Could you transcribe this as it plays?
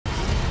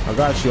I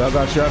got you. I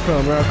got you. I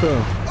come. Here I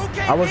come.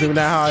 Okay, I wasn't even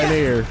that high in the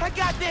air. I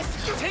got this.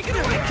 Take it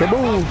away.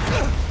 Kaboom.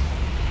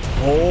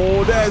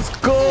 Oh, that's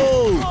cool.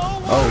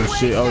 Oh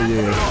shit. Oh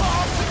yeah.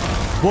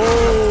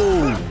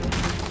 Boom.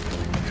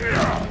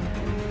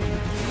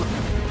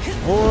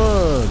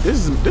 Oh,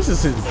 this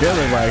is his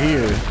villain right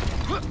here.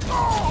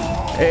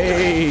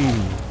 Hey.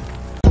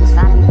 Who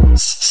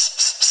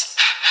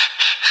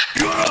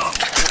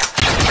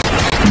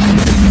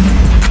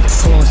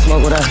wants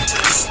smoke with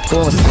us? Who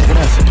wants smoke with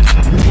us?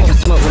 Who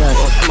wants smoke with us?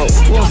 Smoke.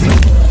 Who wants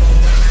smoke?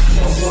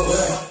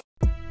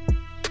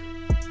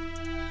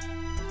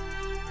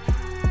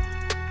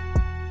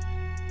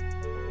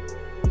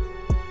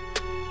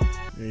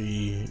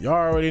 Y'all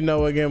already know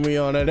what game we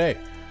on today.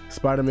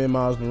 Spider-Man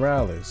Miles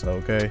Morales,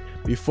 okay?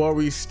 Before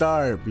we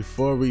start,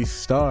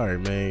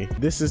 man,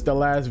 this is the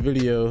last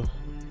video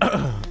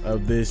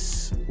of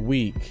this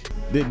week.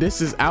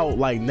 This is out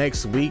like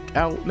next week.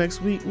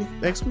 Next week.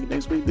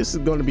 This is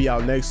going to be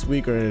out next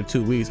week or in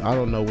 2 weeks. I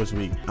don't know which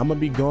week. I'm gonna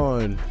be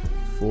gone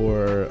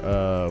for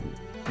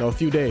a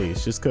few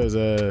days, just because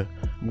I'm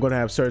gonna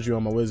have surgery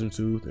on my wisdom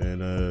tooth,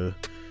 and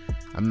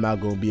I'm not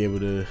gonna be able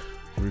to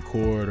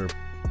record or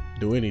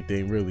do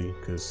anything really,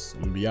 because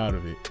I'm gonna be out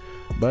of it.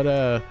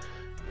 But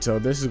so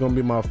this is gonna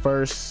be my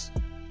first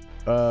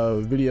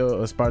video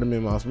of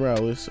Spider-Man Miles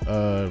Morales.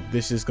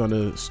 This is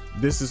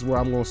where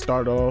I'm gonna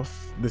start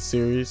off the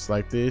series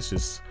like this.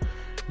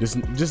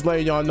 Just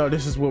letting y'all know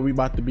this is what we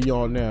about to be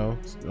on now.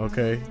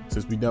 Okay,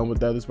 since we done with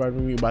the other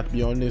Spider-Man, we about to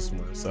be on this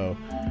one. So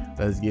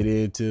let's get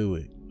into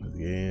it. Look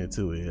at that.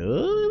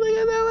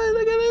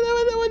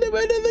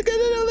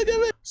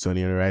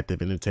 Sony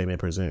Interactive Entertainment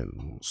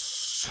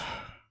presents.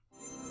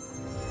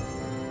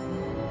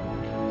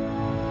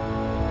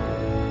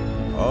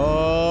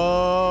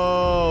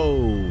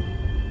 Oh,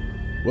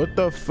 what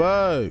the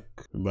fuck?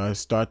 We gotta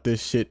start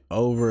this shit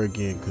over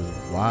again, cause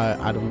why?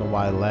 I don't know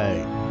why it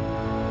lagged.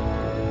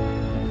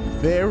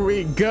 There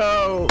we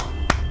go.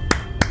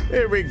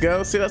 There we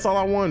go. See, that's all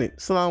I wanted.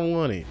 That's all I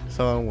wanted. That's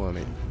all I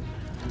wanted.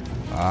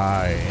 All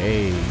right,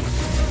 hey.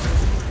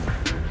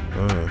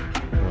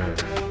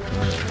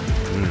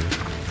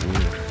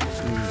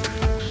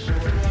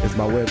 Is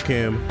my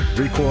webcam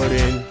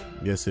recording?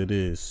 Yes, it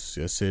is.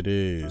 Yes, it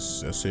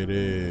is. Yes, it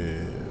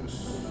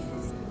is.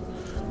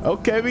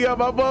 Okay, we got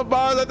my boy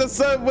Miles at the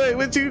subway.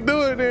 What you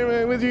doing there,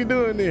 man? What you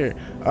doing there?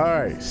 All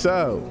right,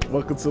 so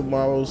welcome to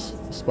tomorrow's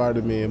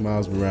Spider-Man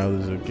Miles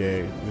Morales.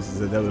 Okay, this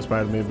is another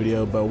Spider-Man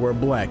video, but we're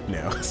black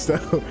now, so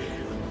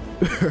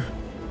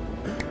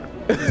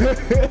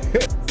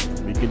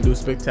we can do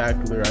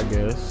spectacular, I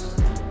guess.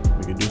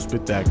 We can do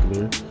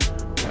spectacular.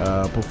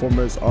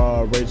 Performance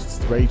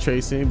ray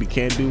tracing. We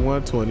can't do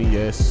 120.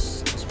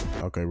 Yes.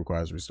 Okay,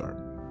 requires restart.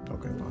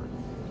 Okay, fine.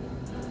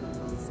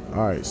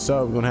 All right,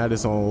 so we're gonna have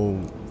this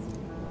on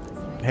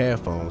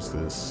headphones,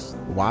 cause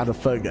why the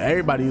fuck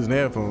everybody using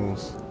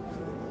headphones?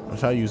 I'll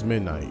try to use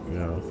midnight, you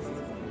know.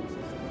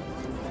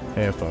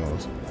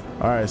 Headphones.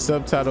 All right,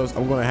 subtitles.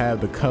 I'm gonna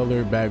have the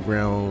color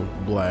background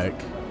black.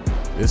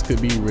 This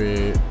could be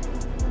red.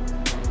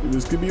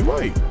 This could be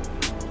white.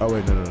 Oh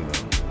wait, no.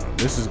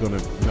 This is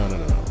gonna no.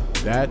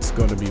 That's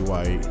gonna be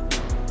white.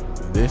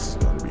 This is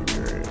gonna be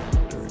red.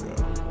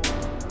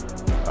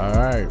 All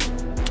right,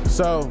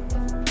 so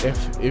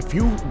if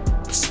you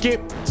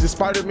skip the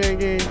Spider-Man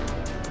game,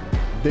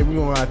 then we're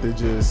gonna have to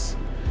just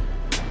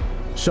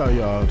show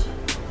y'all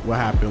what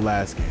happened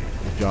last game.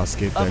 If y'all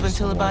skip that, up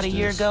until about a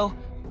year ago,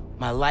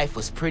 my life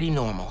was pretty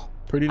normal.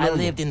 I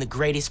lived in the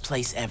greatest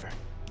place ever,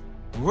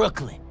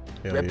 Brooklyn.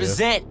 Hell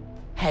Represent. Yeah.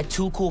 Had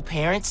 2 cool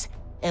parents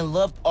and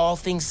loved all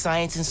things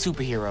science and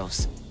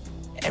superheroes.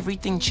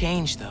 Everything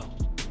changed though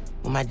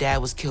when my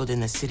dad was killed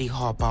in the City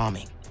Hall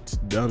bombing.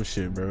 Dumb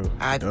shit, bro.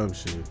 Dumb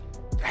shit.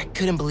 I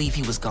couldn't believe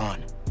he was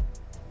gone.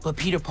 But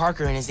Peter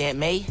Parker and his Aunt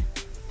May,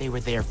 they were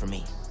there for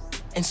me.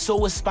 And so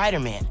was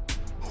Spider-Man,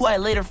 who I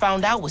later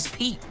found out was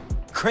Pete.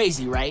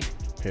 Crazy, right?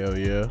 Hell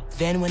yeah.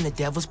 Then when the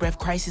Devil's Breath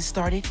crisis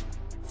started,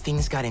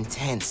 things got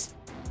intense.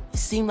 It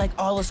seemed like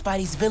all of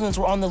Spidey's villains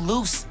were on the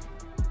loose.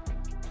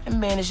 I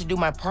managed to do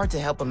my part to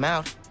help him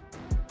out.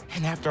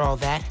 And after all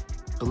that,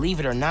 believe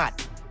it or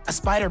not, a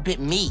spider bit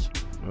me.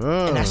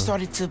 And I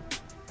started to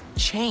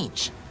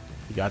change.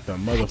 You got the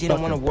motherfucking I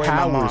didn't want to worry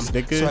my mom,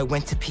 nigga. so I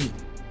went to Pete.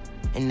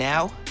 And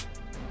now,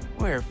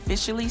 we're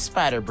officially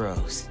Spider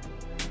Bros.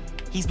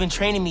 He's been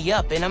training me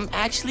up, and I'm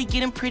actually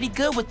getting pretty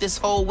good with this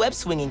whole web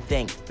swinging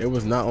thing. It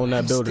was not on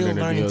that building in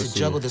the DLC. I'm still learning to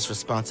juggle this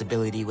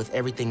responsibility with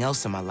everything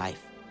else in my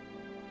life.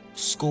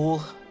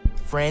 School,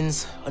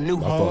 friends, a new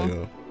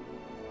home.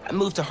 I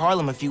moved to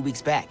Harlem a few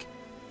weeks back.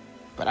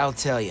 But I'll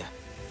tell you,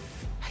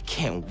 I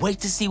can't wait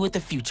to see what the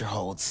future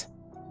holds.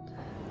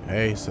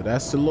 Hey, so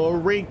that's the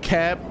little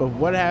recap of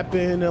what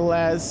happened in the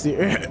last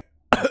year.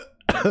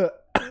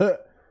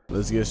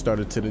 Let's get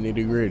started to the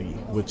nitty-gritty,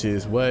 which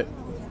is what?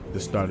 The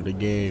start of the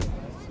game.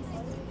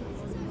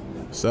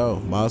 So,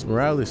 Miles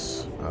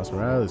Morales, how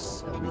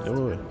we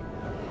doing?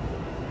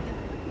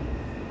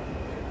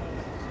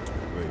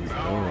 What are you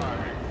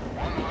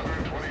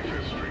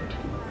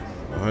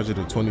doing?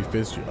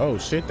 125th Street. Oh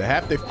shit, the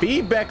haptic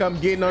feedback I'm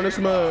getting on this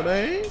mud,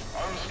 man.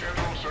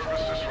 Unscheduled service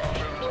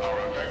disruptions are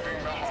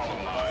affecting the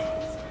Harlem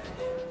line.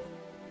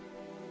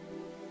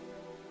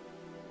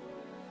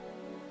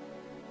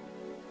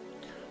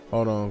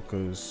 Hold on,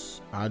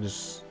 cause I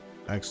just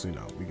actually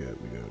no, we good.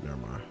 Never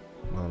mind.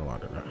 I don't know why I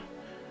did that.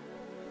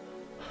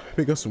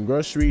 Pick up some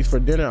groceries for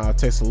dinner. I'll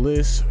text a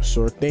list.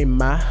 Sure thing,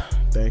 ma.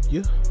 Thank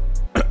you.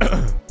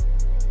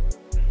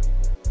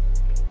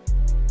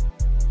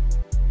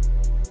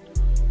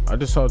 I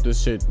just hope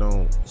this shit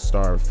don't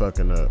start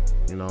fucking up.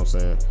 You know what I'm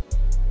saying?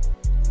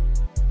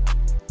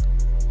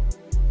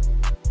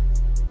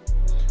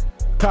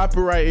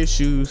 Copyright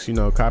issues, you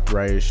know,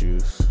 copyright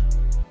issues.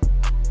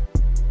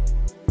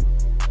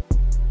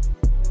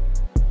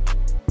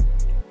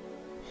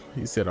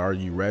 He said, are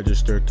you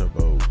registered to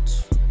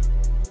vote?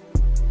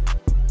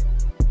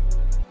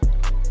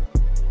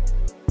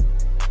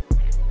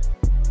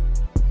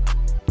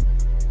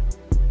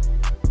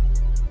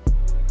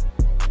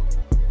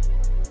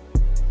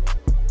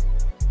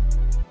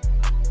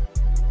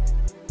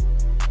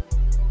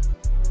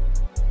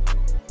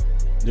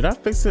 Did I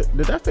fix it?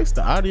 Did I fix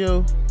the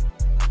audio?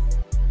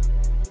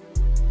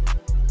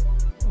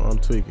 Oh, I'm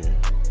tweaking.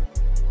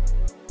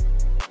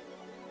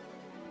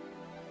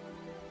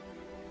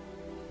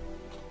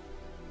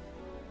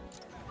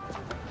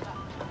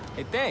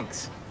 Hey,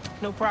 thanks.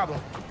 No problem.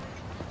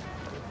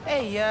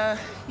 Hey,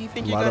 you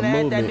think you're Lot of gonna add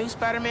that movement. new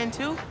Spider-Man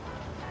too?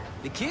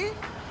 The kid?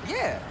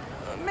 Yeah,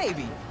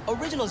 maybe.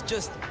 Original's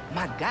just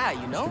my guy,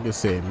 you know? I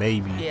just said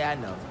maybe. Yeah, I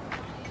know.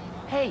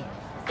 Hey,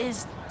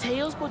 is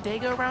Teo's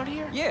Bodega around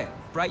here? Yeah,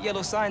 bright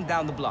yellow sign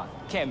down the block.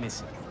 Can't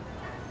miss it.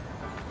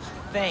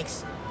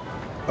 Thanks.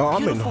 Oh,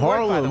 I'm in Beautiful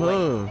work, by the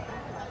Harlem, huh?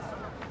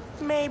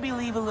 Maybe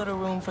leave a little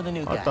room for the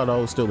new guy. I thought I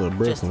was still in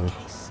Just in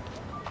Brooklyn. case.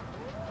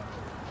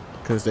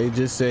 Cause they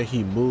just said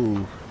he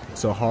moved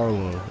to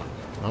Harlem.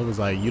 I was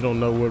like, you don't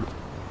know where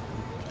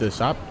the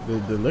shop, the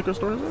liquor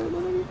store is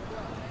at?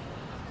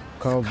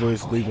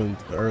 Convoy's leaving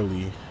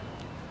early.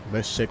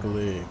 Let's check a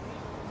leg.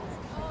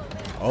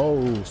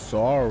 Oh, so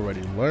I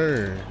already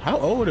learned. How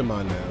old am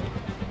I now?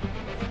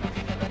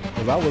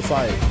 Cause I was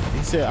like,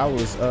 he said I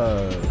was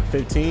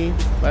 15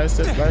 last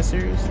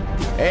series.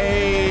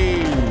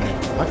 Hey,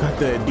 I got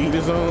the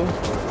Adidas on.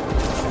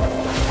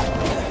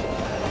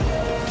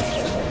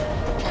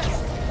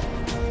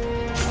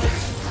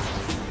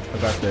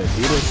 Got the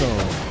Adidas on.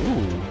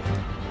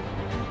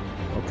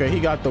 Ooh. Okay, he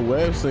got the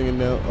web singing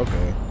now.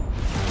 Okay.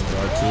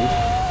 R2.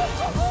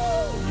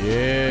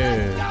 Yeah.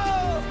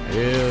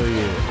 Hell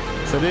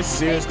yeah. So this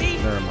serious. Hey,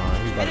 Never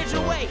mind. He's about headed to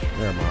your jump. way.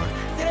 Never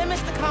mind. Did I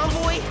miss the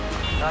convoy?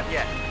 Not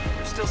yet.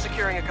 We're still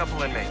securing a couple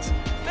inmates.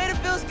 Bet it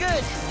feels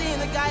good seeing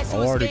the guys who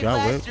Already escaped got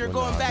last whipped? year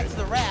Well, going nah, back I to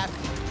the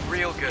raft.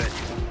 Real good.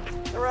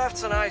 The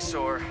raft's an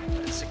eyesore,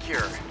 but it's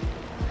secure.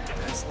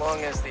 As long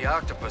as the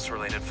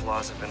octopus-related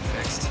flaws have been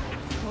fixed.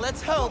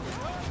 Let's hope.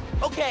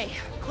 Okay,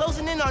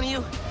 closing in on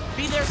you.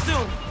 Be there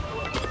soon.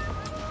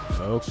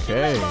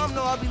 Okay. Let Mom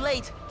know I'll be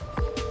late.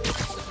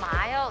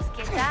 Miles,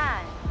 ¿qué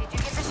tal? Did you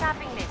get the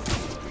shopping list?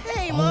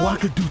 Hey, Oh, Mom. I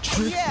could do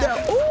tricks Yeah,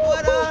 now.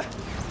 Ooh. but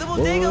the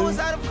bodega Boy. was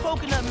out of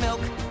coconut milk.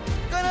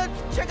 Gonna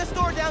check a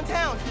store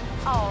downtown.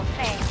 Oh,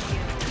 thank you.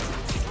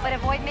 But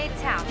avoid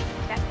Midtown.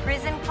 That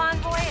prison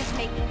convoy is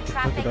making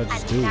traffic did I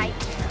just a do?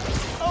 nightmare.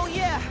 Oh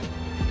yeah,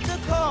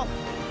 good call.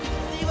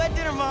 See you at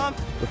dinner, Mom.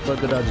 The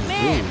fuck did I just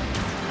Man, do?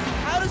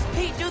 how does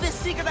Pete do this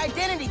secret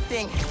identity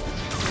thing?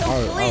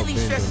 Oh, Completely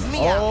been stresses doing-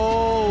 me out.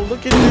 Oh,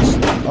 look at this.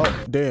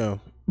 Oh, damn.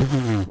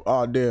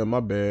 Oh, damn. My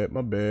bad.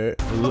 My bad.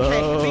 Okay,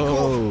 be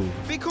cool. Low.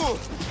 Be cool.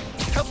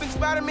 Helping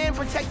Spider-Man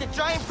protect a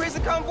giant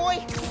prison convoy?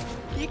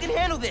 You can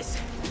handle this.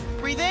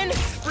 Breathe in,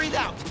 breathe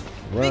out.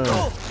 Run. Be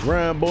cool.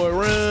 Run, boy,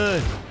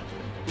 run.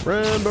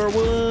 Run, boy,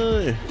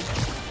 run.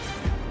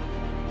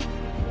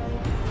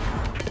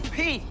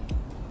 Pete,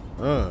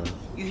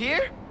 you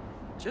here?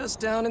 Just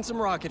down in some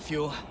rocket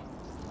fuel.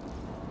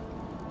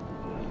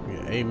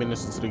 Yeah, 8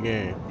 minutes into the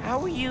game. How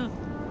are you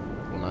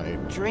Well, not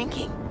 8.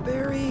 drinking?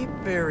 Very,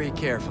 very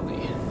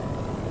carefully.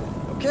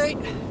 Okay,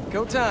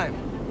 go time.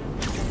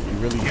 You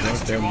really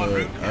dunked that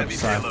mud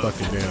upside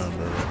fucking down,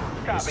 bro.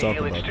 Let's talk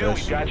about that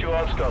shit. you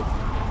on scope.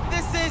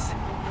 This is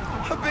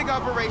a big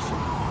operation.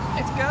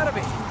 It's gotta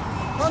be.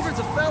 Hundreds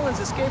of felons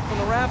escaped from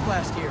the raft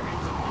last year.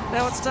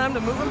 Now it's time to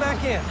move them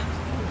back in.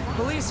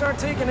 Police aren't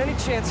taking any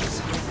chances,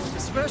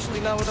 especially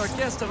not with our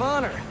guest of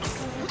honor.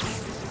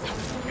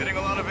 Getting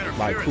a lot of Like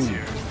interference who?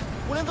 here.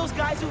 One of those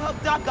guys who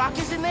helped Doc Ock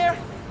is in there?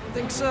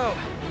 Think so.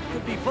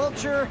 Could be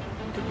Vulture,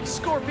 could be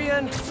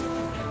Scorpion,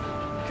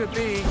 could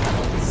be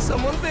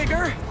someone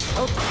bigger.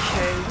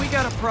 Okay, we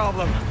got a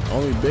problem.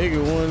 Only bigger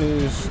one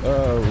is Back,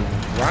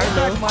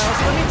 Rhino.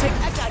 Miles, let me take...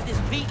 I got this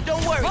beat,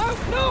 don't worry.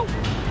 No!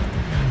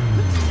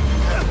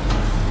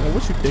 Man,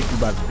 what you think you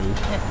about to do?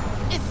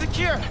 It's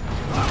secure.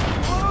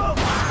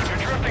 You're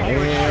drifting here.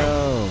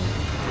 Damn.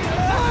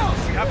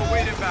 We have a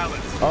weight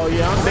imbalance. Oh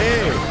yeah, I'm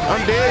dead.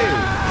 I'm dead.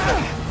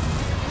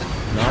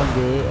 No, I'm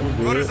good.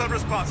 I'm Motors good.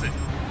 unresponsive.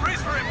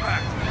 Brace for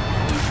impact.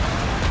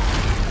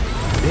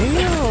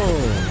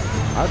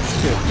 Damn. I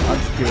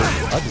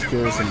just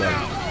killed somebody.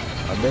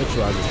 I bet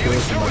you I just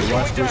killed somebody.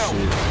 Watch this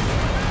shit.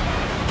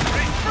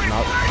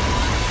 Nope.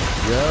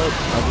 Yep,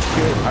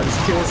 I just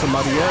killed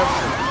somebody. Yep,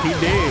 he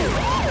dead.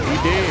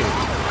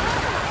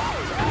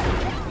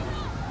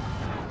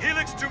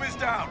 Helix 2 is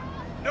down.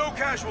 No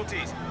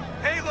casualties.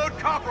 Payload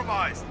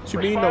compromised. What you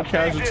mean no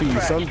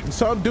casualties?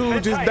 Some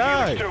dude just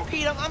died.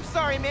 Pete, I'm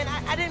sorry, man.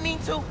 I didn't mean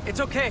to. It's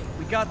okay.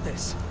 We got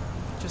this.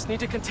 Just need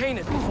to contain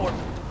it before...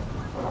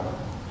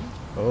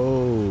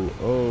 Oh,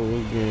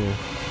 again.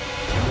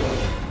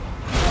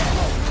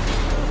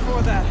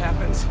 Before that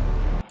happens.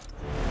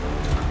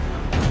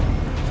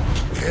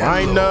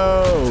 I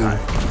know.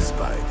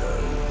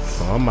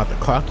 Oh, I'm about to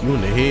clock you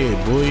in the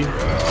head, boy.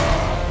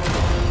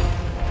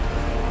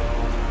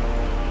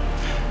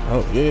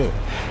 Oh yeah.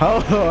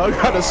 Oh, I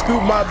gotta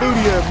scoop my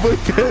booty up, boy.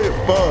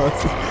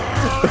 Boss.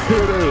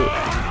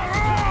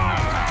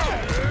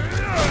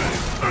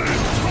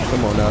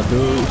 Come on now,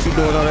 dude. What you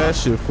doing all that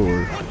shit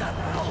for?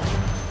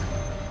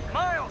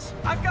 Miles,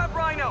 I've got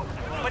Rhino,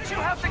 but you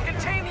have to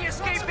contain the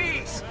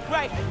escapees.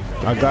 Right.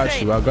 I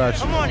got you. I'm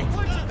on it.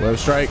 Web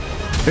strike.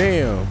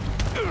 Bam.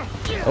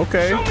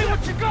 Okay. Show me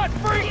what you got,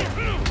 freak!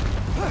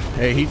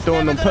 Hey, he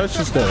throwing them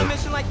punches stuff.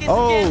 Nice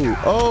Oh.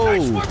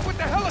 Work with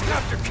the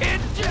helicopter, kid!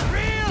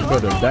 You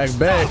better back.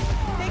 Hey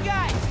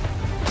guys,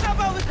 how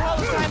about we call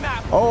a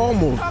timeout? Oh,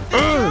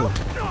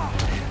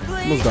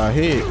 almost got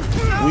hit.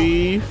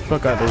 We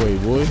fuck out the way,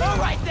 boy. All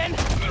right then.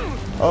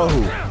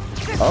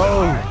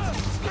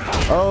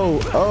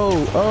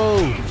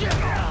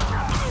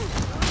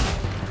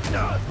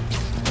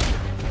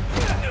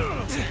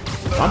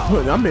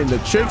 I'm in the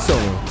tricks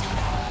on him.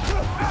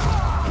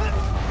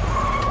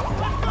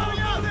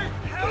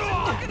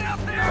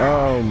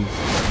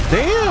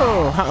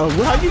 Damn.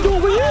 How you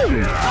doing with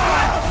him?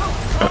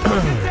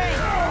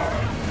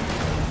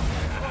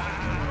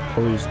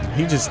 Oh,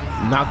 he just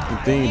knocked the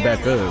thing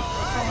back up.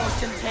 Almost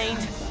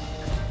contained.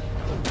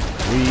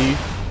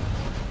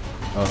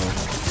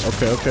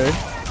 Okay.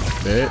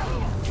 Bet.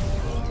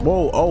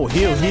 Whoa, oh,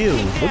 heal.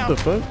 What the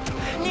fuck? I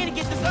need to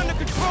get this under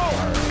control.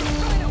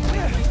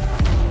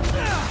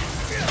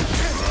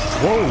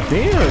 Whoa,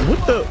 damn,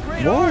 what the?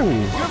 Whoa.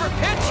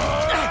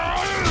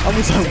 I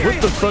was like,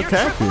 what the fuck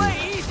happened?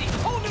 Easy.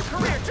 Whole new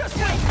career just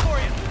waiting for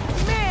him.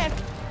 Man,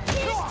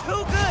 he's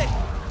too good.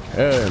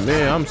 Yeah,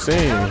 man, I'm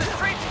saying.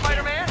 Straight,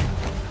 Spider-Man.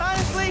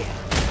 Honestly,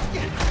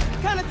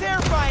 kind of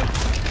terrifying.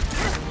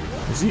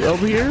 Is he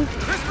over here?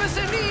 Christmas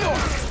in New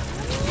York!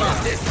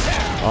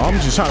 Oh, I'm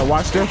just trying to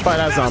watch them fight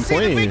as I'm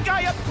playing.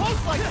 Guy up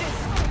close like this.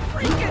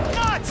 Freaking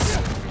nuts.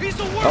 He's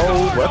a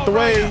Oh, out the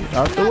way,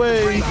 out the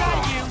way.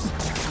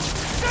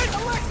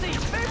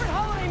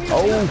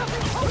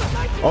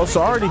 Oh,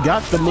 so I already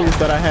got the move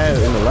that I had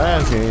in the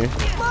last game.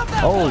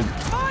 Oh,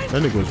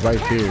 that nigga was right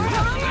there.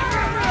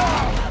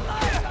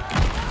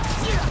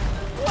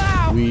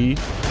 Wow. We.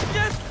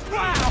 Just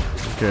wow.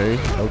 Okay.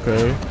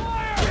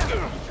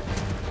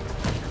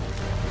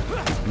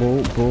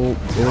 Boom.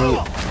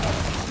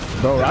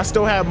 Bro, I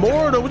still have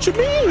more though. What you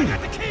mean?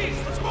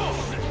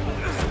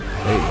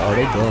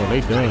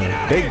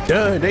 They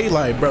done. They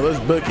like, bro, let's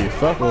book it.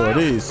 Fuck all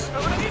this.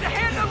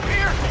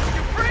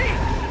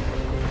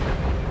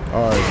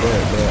 Alright,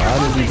 man. I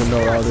didn't even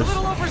know all this. A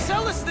little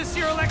overzealous this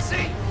year,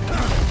 Alexei.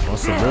 On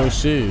some real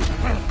shit.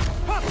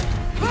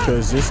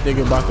 Because this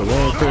nigga about to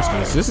ruin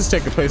Christmas. This is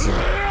taking place in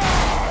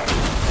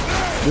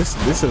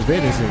this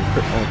event is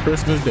on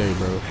Christmas Day,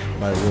 bro.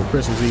 Like, well,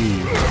 Christmas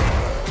Eve.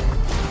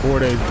 4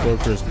 days before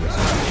Christmas.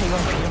 Hang on,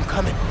 Pete, I'm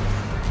coming.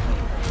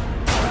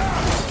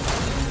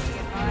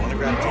 Wanna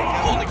grab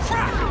takeout? Holy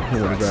crap!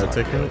 You wanna grab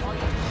takeout?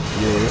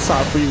 Yeah, it's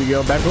time for you to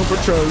get back on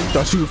patrol. You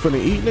thought you were finna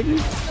eat, nigga?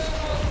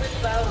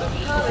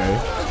 Okay.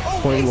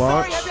 Point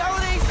launch.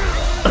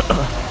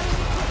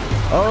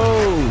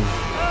 Oh!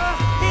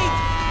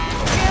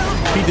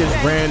 He just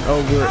ran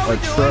over a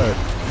truck.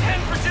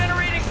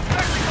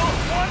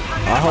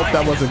 I hope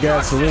that wasn't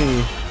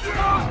gasoline.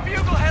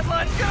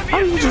 How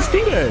did you just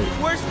do that?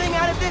 Worst thing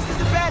out of this is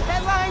a bad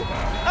headline.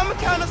 I'ma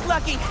count us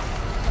lucky.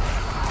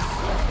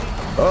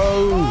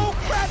 Oh!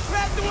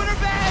 Crap, doing her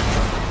bad.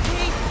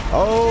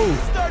 Oh!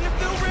 Starting to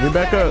feel real Get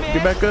back bad, up! man.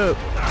 Get back up!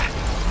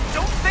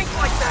 Don't think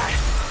like that.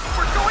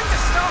 We're going to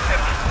stop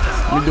him. As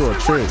long do as a we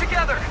trick. work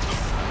together.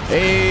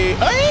 Hey!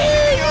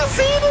 Hey! You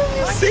see them?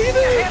 You see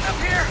them? Hand up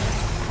here.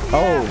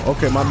 Oh,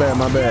 okay, my bad.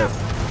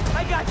 I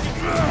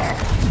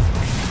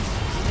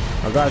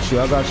got you.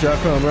 I got you. I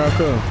come.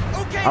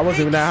 Okay, I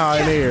wasn't even that high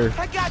in the air.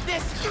 I got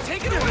this.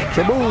 Take it away.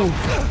 Kaboom!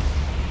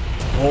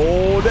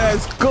 Oh,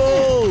 that's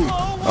cool!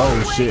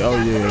 Oh shit! Oh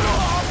yeah!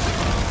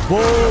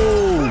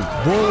 Whoa!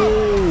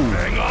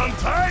 Hang on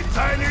tight,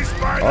 tiny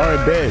spider. All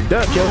right, bet.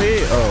 Duck your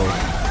head. Oh,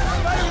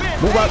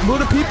 move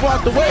the people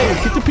out the way.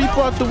 Get the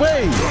people out the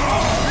way.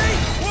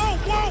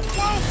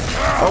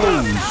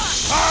 Oh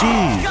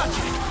shit!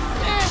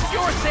 And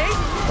you're safe.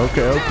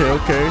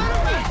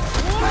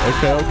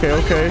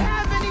 Okay.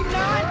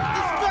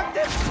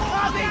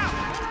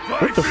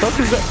 What the fuck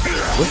is that?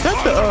 Was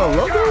that the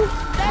logo?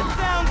 That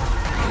sounds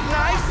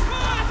nice.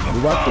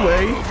 Move out the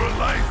way.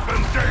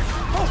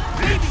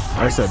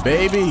 It's a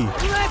baby.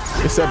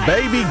 It's a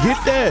baby. Get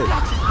that.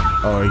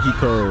 Oh, he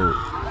cold.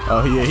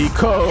 Oh, yeah, he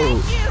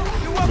cold.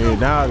 Man,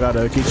 now I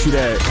gotta get you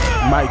that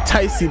Mike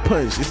Tyson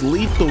punch. It's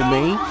lethal,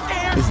 man.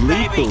 It's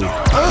lethal.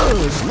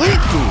 It's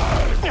lethal.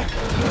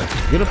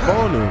 Get up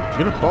on him.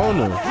 Get up on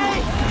him.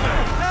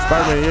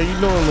 Spider-Man, yeah, you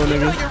doing, little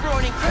nigga?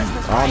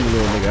 I'm the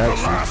little nigga,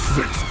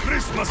 actually.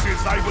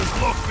 Christmases I was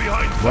locked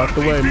behind. Walk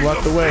the way, walk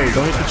the way.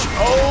 Don't hit the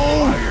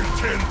oh! I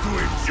intend to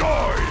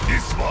enjoy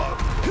this one.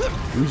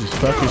 You just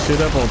fucking shit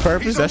up on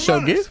purpose? That's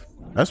your gift?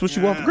 That's what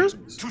you want for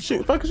Christmas?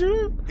 Shit, fucking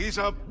shit up? He's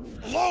a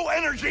low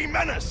energy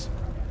menace.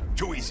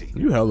 Too easy.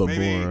 You hella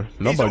boring.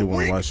 Nobody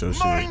wanna watch your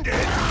shit.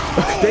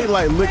 They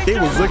like look, they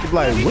was looking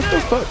like, what the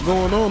fuck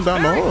going on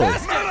down the hall?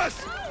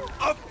 Menace!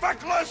 A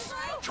feckless,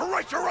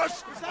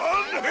 treacherous,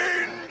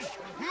 unhinged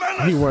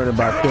menace! He worried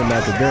about them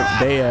after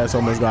they ass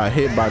almost got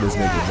hit by this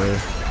nigga, man.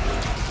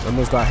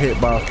 Almost got hit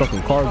by a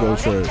fucking cargo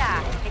truck.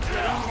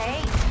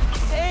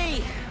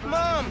 Hey,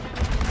 Mom.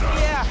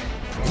 Yeah.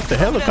 What the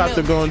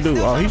helicopter gonna do?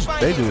 Oh,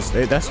 that's news.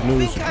 That's the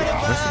news. An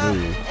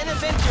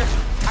adventure.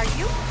 Are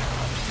you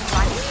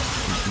funny?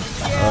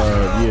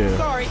 Yeah.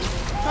 Sorry.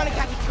 Trying to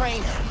catch a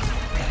train.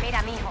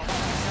 Mira, mijo.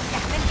 No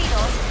seas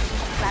mentiroso.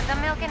 Grab the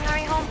milk and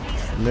hurry home, please.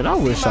 Man, I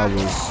wish I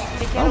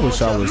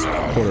was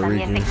Puerto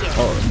Rican.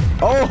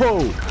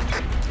 Oh!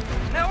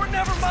 Now or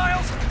never,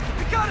 Miles.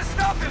 We gotta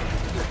stop him.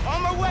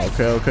 On my way.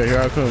 Okay,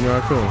 here I come.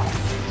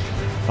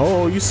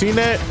 Oh, you seen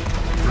that?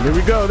 There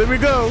we go.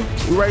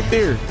 We're right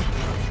there.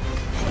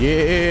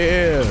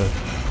 Yeah.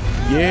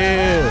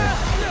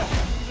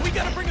 We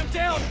gotta bring him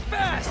down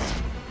fast.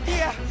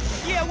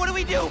 Yeah, what do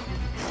we do?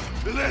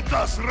 Let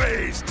us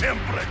raise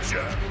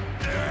temperature.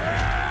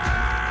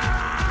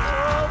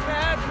 Oh,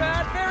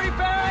 bad, very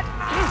bad.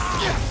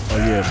 Oh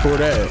yeah, pull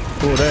that.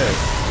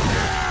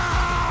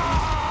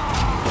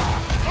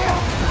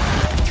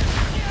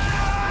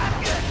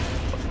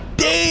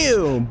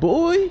 Damn,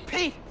 boy.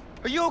 Pete,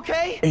 are you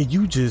okay? And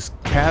you just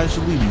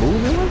casually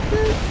moving like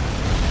that?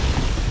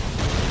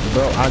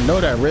 Bro, I know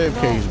that rib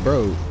cage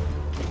broke.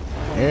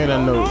 And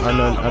I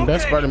know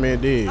that Spider-Man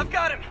did. I've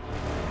got him.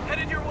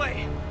 Headed your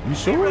way. You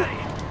sure?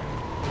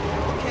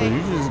 So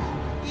you just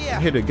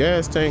hit a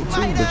gas tank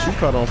too, but you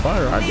caught on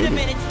fire. I did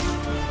it.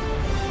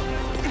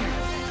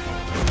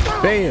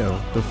 Bam!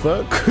 The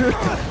fuck?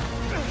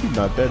 He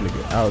knocked that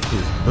nigga out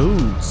his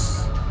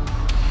boots.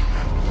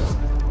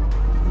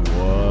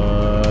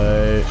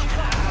 What?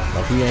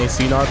 Like we ain't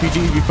seen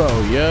RPGs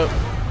before. Yep.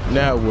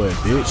 Now what,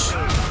 bitch?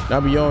 Now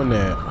be on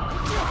that.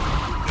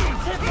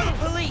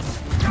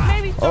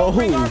 Oh,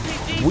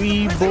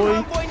 wee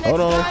boy.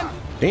 Hold on.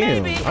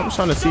 Damn. I'm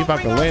trying to see if I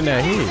can land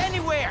that hit.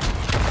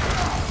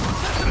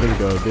 There we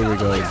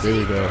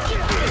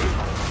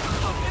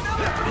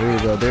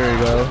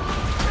go.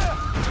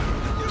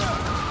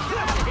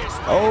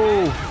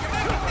 Oh,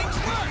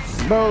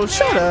 bro,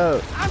 shut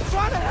up. I'm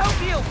trying to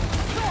help you.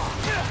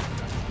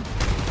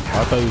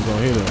 I thought he was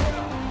gonna hit him.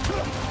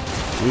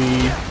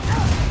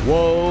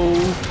 Whoa,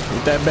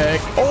 get that back.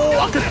 Oh,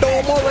 I could throw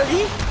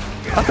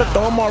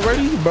him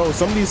already. Bro,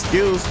 some of these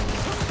skills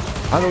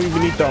I don't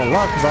even need to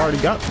unlock because I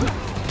already got them.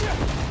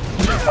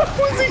 What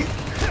was he?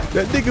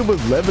 That nigga was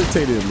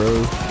levitating,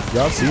 bro.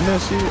 Y'all seen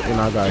that shit?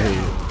 And I got hit.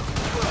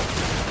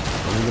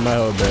 I'm using my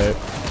health back.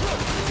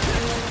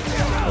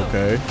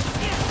 Okay.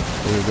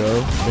 There we go.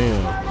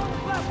 Damn.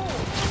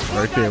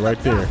 Right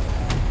there.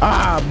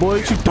 Ah, boy,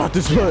 what you thought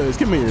this was?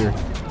 Come here.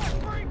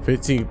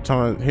 15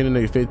 times hitting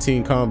a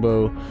 15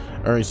 combo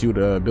earns you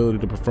the ability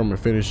to perform a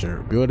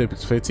finisher. Build a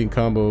 15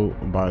 combo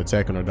by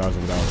attacking or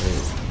dodging without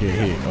get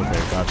hit.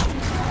 Okay, gotcha.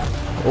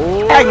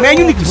 Oh, hey man,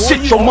 you need to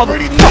sit your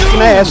motherfucking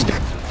ass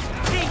down.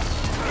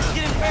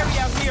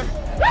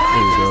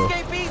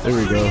 There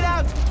we go.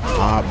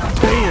 Ah,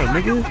 damn,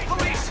 nigga.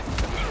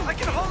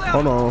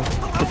 Hold on.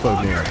 What the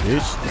fuck, man,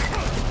 bitch?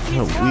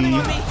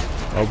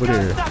 Over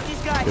there.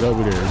 Get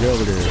over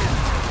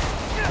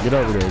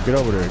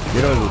there.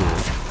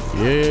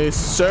 Yes,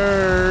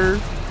 sir.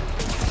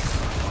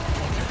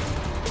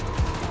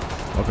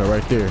 Okay,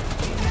 right there.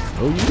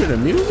 Oh, you hear the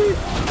music?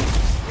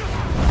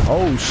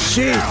 Oh,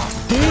 shit.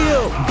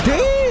 Damn.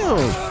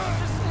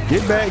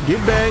 Get back.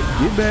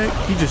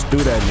 He just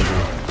threw that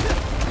nigga.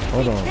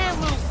 Hold on.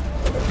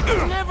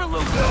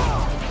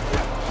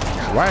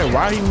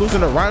 Why he losing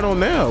the right on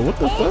now? What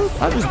the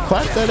fuck? I just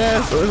clapped that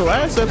ass in the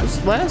last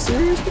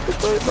series. What the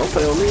fuck? Don't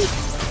play on me.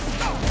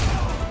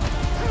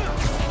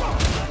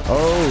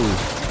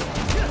 Oh.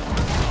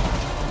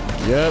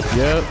 Yep.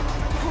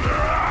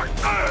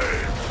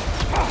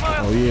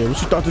 Oh yeah,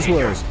 what you thought this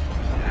was?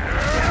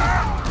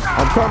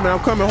 I'm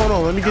coming. Hold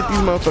on, let me get these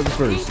motherfuckers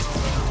first.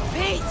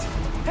 Pete,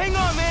 hang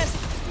on, man.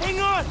 Hang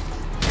on.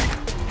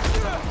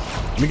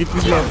 Let me get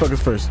these motherfuckers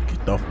first.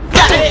 Get the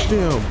fuck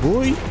down,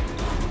 boy.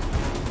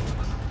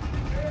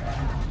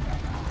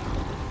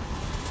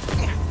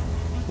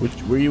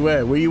 Where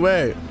you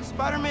at?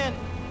 Spider-Man,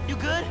 you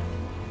good?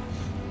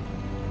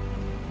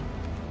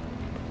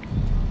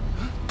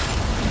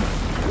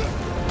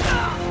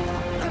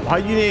 Why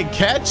you didn't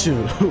catch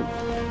him?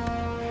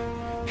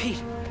 Pete,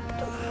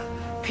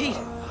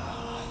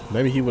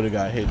 Maybe he would have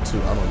got hit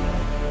too. I don't know.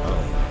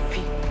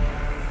 Pete,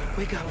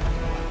 wake up.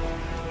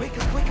 Wake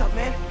up,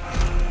 man.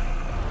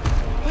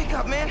 Wake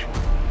up, man.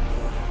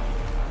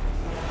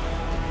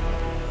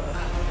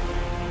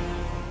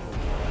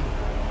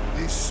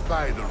 This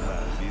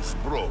Spider-Man is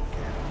broken.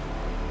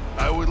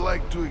 I would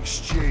like to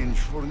exchange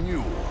for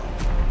new one.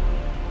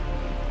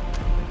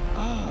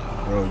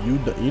 Bro,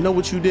 you know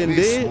what you didn't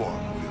This did?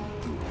 one will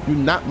do. You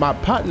knocked my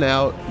partner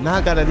out. Now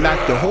I gotta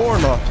knock the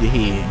horn off your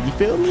head. You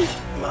feel me?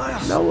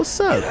 Now what's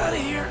up? Get out of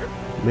here.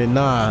 Man,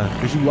 nah,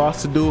 cause you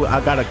lost to dude. I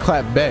gotta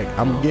clap back.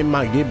 I'm getting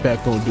my get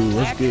back on dude.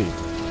 Let's get it.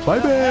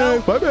 Fight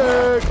back, fight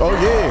back. Oh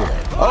yeah.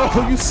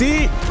 Oh, you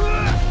see it?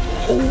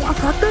 Oh, I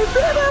got that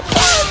venom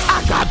punch.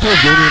 I got that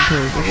venom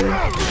punch.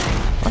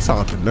 I sound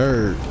like a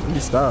nerd. Let me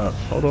stop.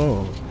 Hold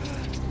on.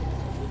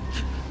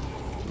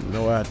 You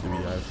know I have to be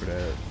hyped for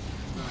that.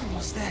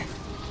 What's that?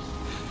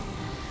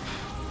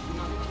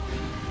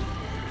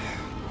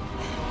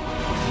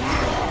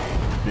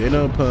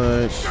 Venom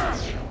punch.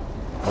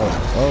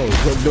 Oh,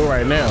 what do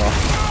right now?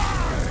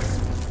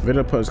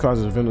 Venom punch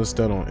causes venom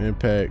stun on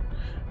impact.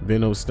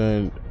 Venom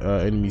stun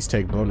enemies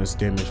take bonus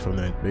damage from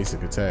their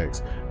basic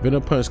attacks.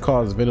 Venom punch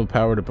causes venom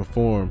power to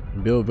perform.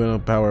 Build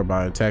venom power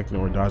by attacking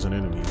or dodging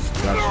enemies.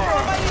 Gotcha.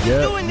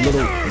 Yeah,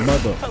 little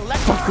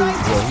motherfucker.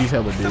 Well, he's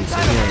hella big, so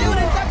he ain't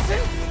little.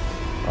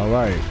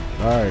 Alright.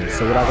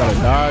 So what I gotta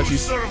dodge?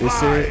 It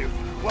said.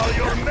 While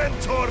your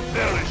mentor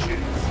perishes.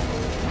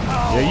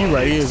 Yeah, you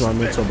right. He is my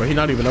mentor, but he's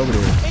not even over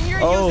there.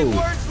 Oh,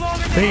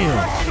 damn.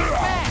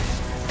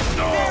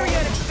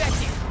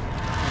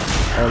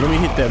 Oh, let me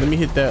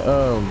hit that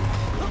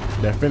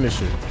that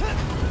finisher.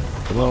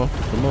 Come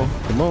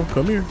on,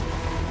 come here.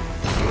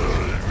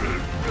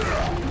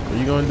 What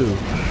you gonna do?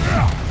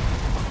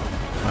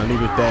 I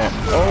needed that.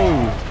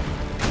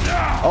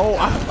 Oh,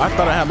 I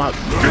thought I had my.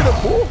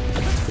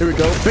 Here we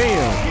go.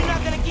 Bam.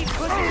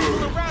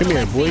 Come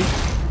here, boy.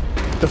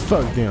 Get the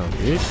fuck down,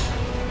 bitch.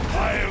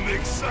 I am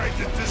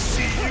excited to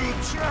see you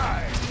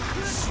try,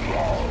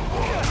 small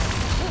one.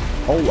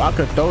 Oh, I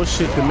could throw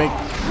shit to make.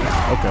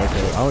 Okay.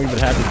 I don't even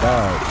have to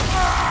dodge.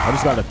 I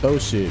just gotta throw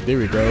shit. There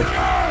we go.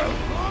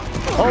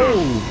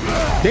 Oh,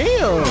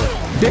 damn.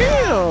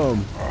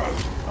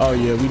 Oh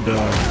yeah, we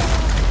done.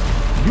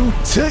 You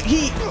took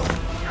it,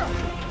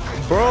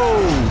 bro.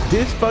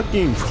 This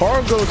fucking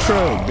cargo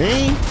truck,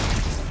 man.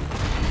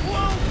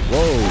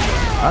 Whoa,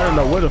 I don't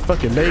know where the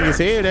fucking bang his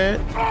head at.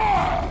 I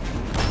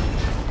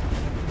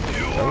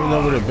don't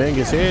know where to bang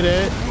his head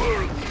at.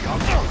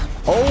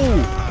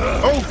 Oh,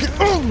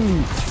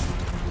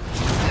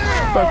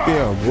 fuck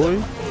down,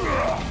 boy.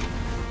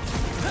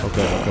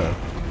 Okay.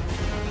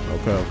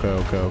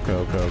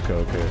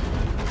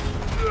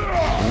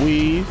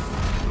 Weave.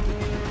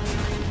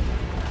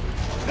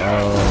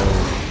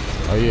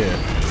 Oh yeah.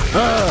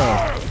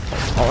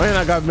 Oh, and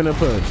I got venom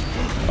punch.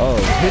 Oh,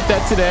 hit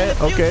that to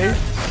that. Okay.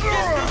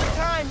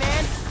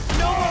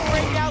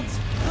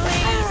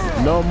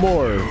 No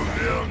more.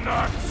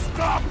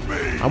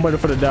 I'm waiting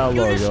for the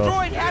dialogue, y'all.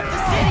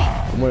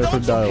 I'm waiting for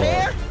the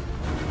dialogue.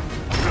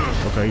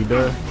 Okay, you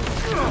done?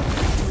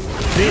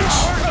 Bitch!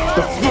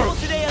 The fuck?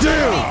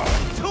 Damn!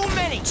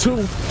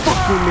 Too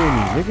fucking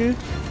many, nigga.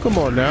 Come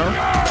on now.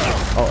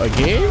 Oh,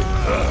 again?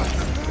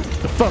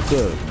 The fuck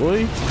up,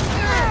 boy.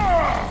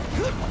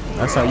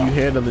 That's how you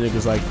handle the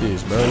niggas like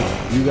this, bro.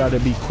 You gotta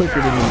be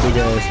quicker than them big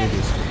ass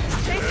niggas.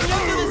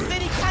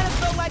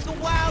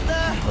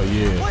 Oh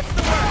yeah.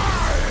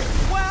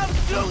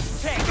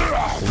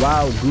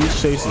 Wild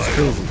goose chase is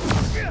crazy.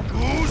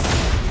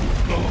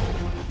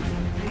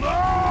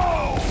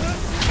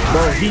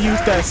 Bro, he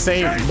used that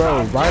same,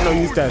 bro, Rhino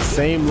used that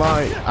same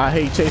line, I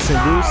hate chasing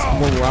goose,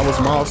 when I was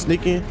mall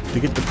sneaking to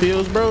get the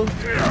pills, bro.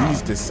 He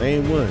used the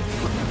same one.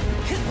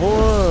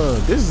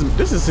 Oh, this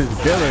is his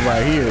villain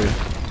right here.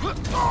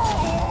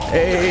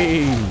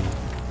 Hey.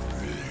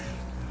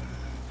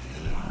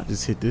 I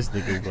just hit this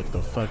nigga with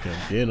the fucking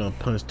venom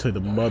punch to the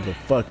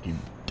motherfucking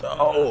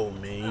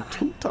dome, man.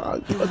 2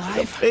 times in the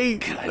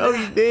face. You know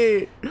he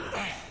did.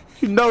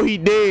 You know he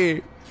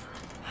did.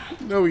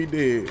 You know he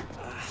did.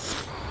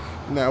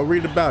 Now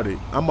read about it.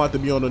 I'm about to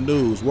be on the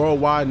news,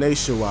 worldwide,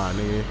 nationwide,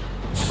 man.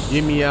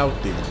 Get me out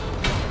there.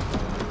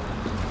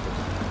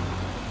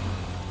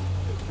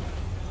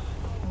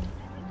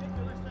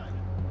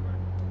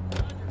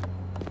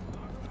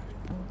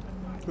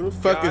 Who the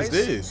fuck is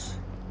this?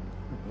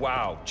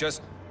 Wow,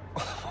 just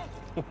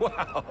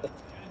wow.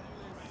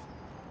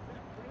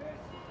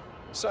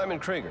 Simon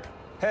Krieger,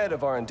 head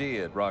of R&D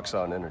at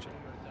Roxxon Energy.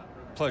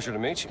 Pleasure to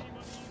meet you.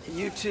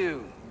 You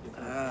too.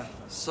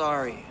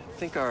 Sorry. I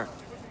think our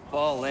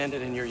ball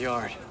landed in your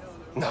yard.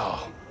 No,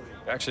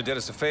 actually did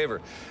us a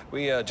favor.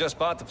 We just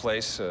bought the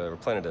place. We're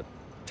planning to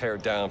tear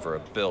it down for a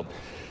build.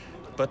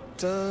 But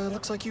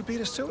looks like you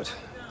beat us to it.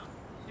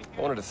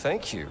 I wanted to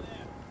thank you,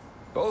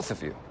 both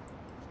of you.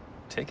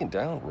 Taking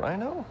down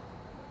Rhino?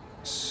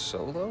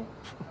 Solo?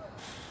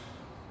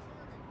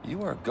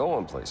 You are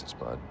going places,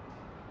 bud.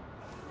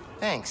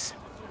 Thanks,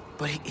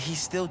 but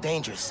he's still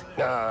dangerous.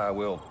 Nah,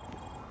 we'll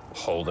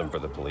hold him for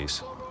the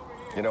police.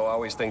 You know, I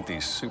always think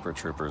these super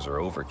troopers are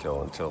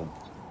overkill until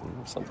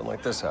something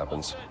like this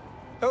happens.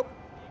 Oh,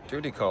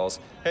 duty calls.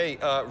 Hey,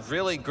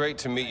 really great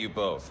to meet you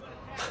both.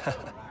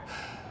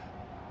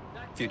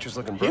 Future's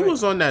looking bright. He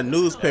was on that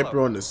newspaper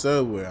on the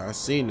subway. I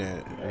seen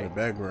that in the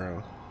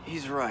background.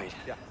 He's right.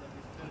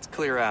 Let's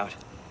clear out.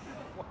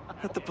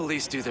 Let the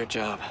police do their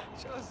job.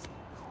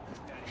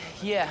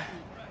 Yeah,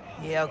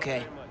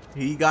 okay.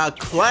 He got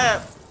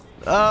clapped.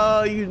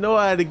 Oh, you know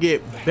how to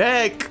get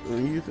back.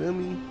 You feel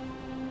me?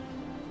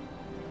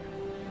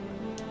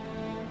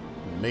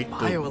 Make the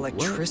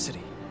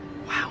bioelectricity.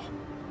 Wow.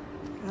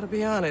 Gotta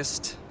be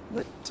honest,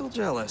 little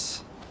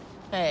jealous.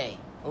 Hey,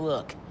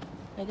 look,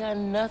 I got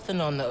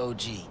nothing on the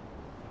OG.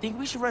 Think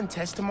we should run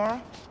tests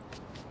tomorrow?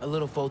 A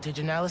little voltage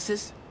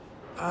analysis?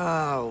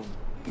 Oh,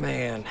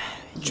 man.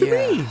 What you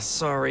mean?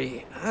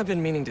 Sorry. I've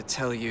been meaning to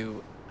tell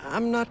you,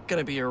 I'm not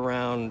gonna be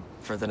around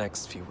for the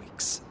next few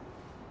weeks.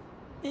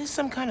 Is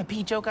some kind of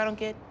pee joke I don't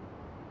get?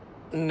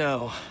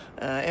 No.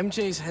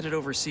 MJ's headed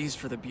overseas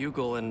for the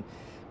Bugle and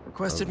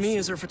requested me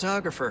as her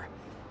photographer.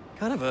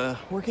 Kind of a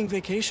working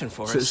vacation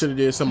for us. Should have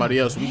did somebody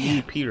else. We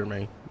need Peter,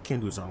 man. We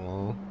can't do this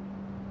alone.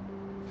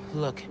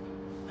 Look,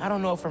 I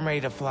don't know if I'm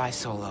ready to fly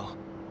solo.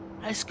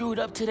 I screwed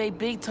up today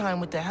big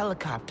time with the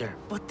helicopter.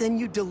 But then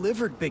you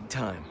delivered big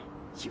time.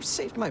 You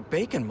saved my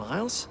bacon,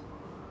 Miles.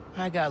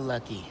 I got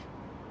lucky.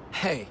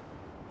 Hey,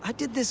 I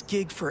did this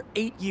gig for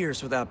 8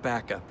 years without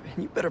backup,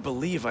 and you better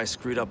believe I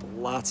screwed up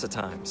lots of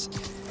times.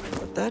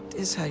 But that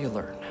is how you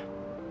learn.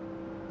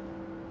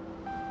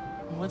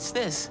 What's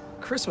this?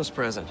 Christmas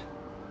present.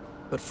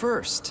 But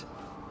first,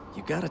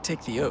 you gotta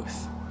take the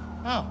oath.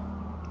 Oh.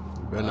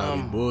 You better not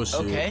be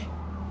bullshit. Okay.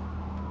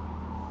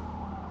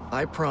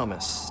 I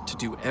promise to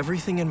do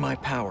everything in my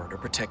power to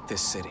protect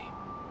this city.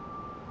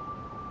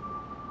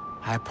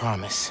 I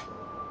promise.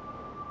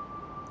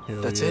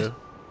 Hell That's yeah. it?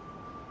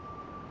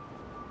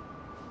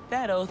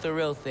 That oath a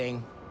real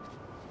thing.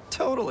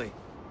 Totally.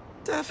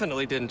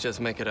 Definitely didn't just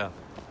make it up.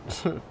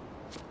 You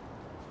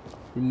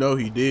know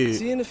he did.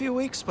 See you in a few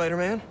weeks,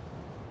 Spider-Man.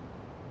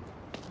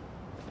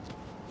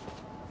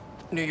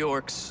 New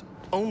York's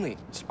only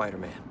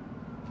Spider-Man.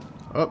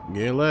 Oh,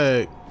 getting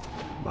lag.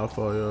 My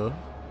fault, y'all.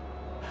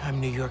 I'm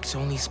New York's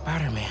only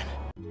Spider-Man.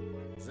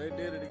 They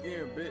did it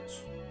again,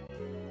 bitch.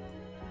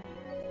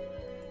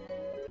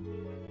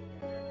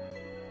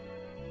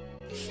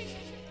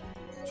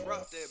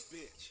 Drop that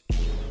bitch.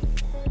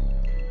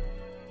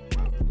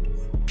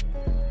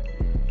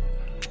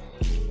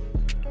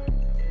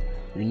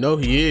 You know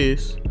he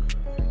is.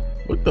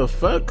 What the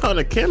fuck kind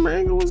of camera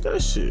angle was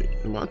that shit?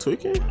 Am I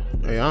tweaking?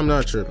 Hey, I'm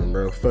not tripping,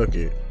 bro. Fuck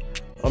it.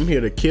 I'm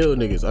here to kill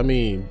niggas. I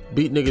mean,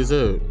 beat niggas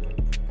up.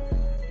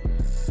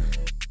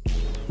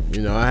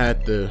 You know, I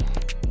had to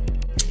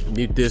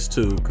beat this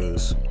too,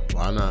 cause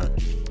why not?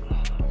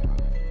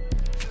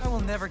 I will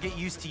never get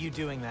used to you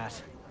doing that.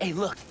 Hey,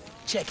 look,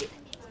 check it.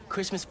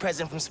 Christmas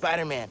present from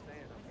Spider-Man.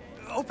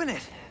 Open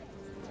it.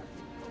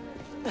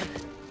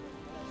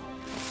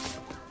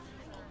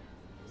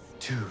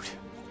 Dude,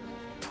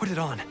 put it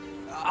on.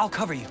 I'll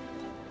cover you.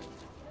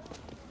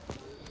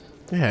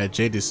 They had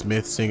J.D.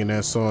 Smith singing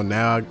that song.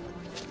 Now,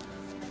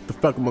 the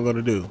fuck am I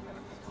gonna do?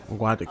 I'm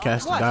gonna have to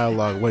catch the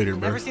dialogue later,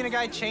 bro. Never seen a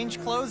guy change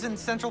clothes in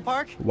Central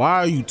Park? Why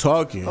are you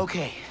talking?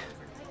 Okay.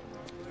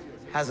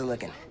 How's it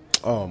looking?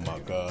 Oh my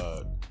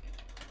god.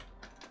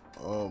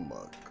 Oh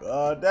my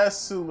god. That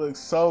suit looks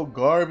so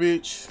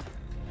garbage.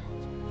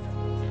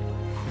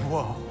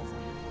 Whoa.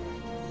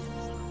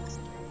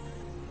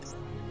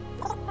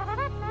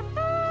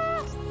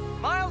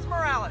 Miles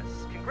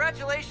Morales,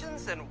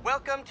 congratulations and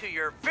welcome to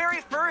your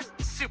very first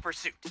super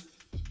suit.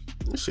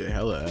 This shit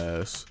hella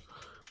ass.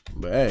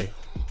 But hey,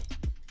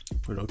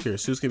 we don't care.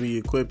 Suits can be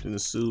equipped in the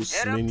suits.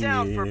 Head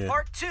uptown for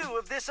part 2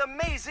 of this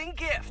amazing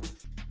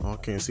gift. Oh,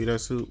 can't see that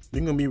suit.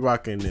 You're gonna be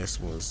rocking this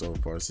one so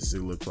far since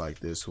it looks like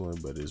this one,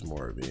 but it's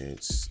more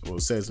advanced. Well,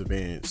 it says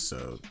advanced,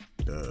 so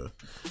but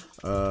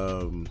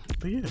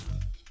yeah.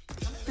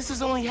 This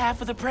is only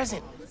half of the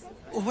present.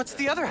 What's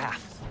the other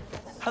half?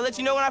 I'll let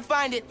you know when I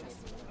find it.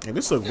 Hey,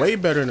 this look way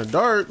better in the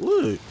dark.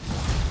 Look.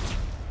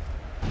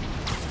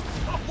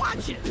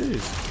 Watch it.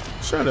 This.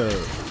 Shut up.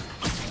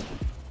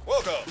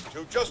 Welcome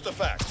to Just the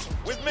Facts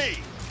with me,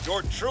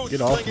 your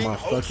Get off truth-slinging my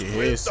host fucking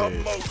with the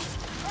headset.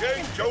 most,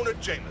 J. Jonah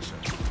Jameson.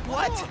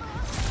 What?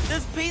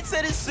 Does Pete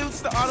said it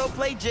suits the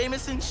autoplay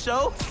Jameson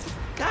show?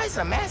 Guy's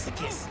a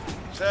masochist.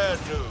 Sad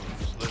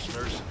news,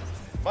 listeners.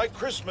 My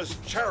Christmas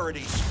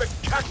charity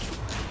spectacular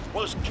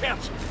was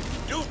canceled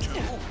due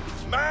to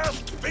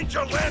masked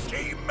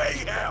vigilante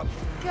mayhem.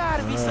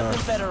 Gotta be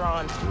something better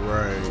on.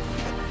 Right.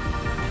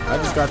 I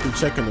just got through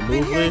checking the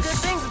Been move hearing good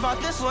list. things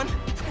about this one.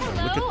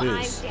 Look at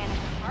this. I'm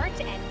Danica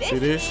Hart, and this See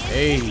this? is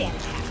Hey. the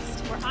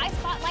Danicast, where I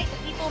spotlight the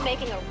people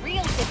making a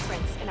real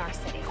difference in our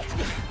city.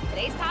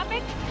 Today's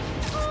topic?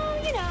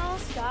 Oh, you know,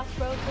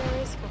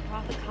 stockbrokers,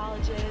 for-profit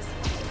colleges,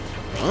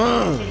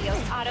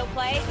 videos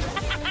autoplay.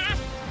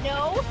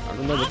 No, I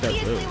don't know what that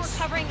obviously is. we're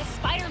covering the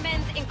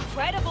Spider-Man's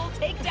incredible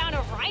takedown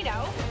of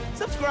Rhino.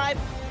 Subscribe.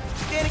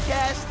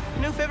 Danicast,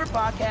 new favorite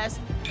podcast.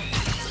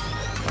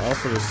 All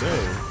for the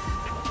same.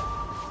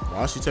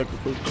 Why she take a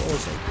quick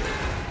pause like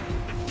that?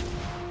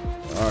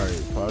 Alright,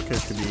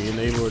 podcast can be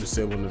enabled or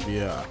disabled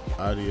via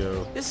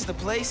audio. This is the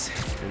place.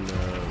 In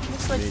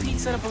Looks like Pete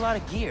set up a lot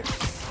of gear.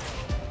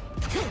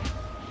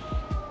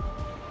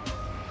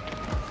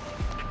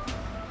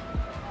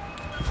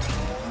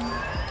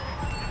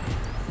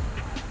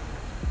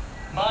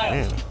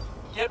 Miles,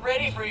 get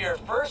ready for your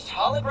first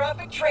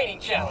holographic training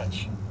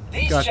challenge.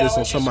 These got this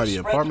on challenges somebody's are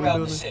spread apartment throughout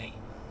building? the city.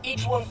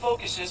 Each one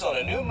focuses on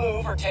a new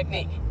move or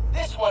technique.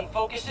 This one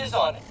focuses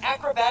on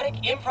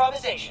acrobatic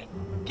improvisation.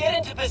 Get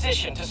into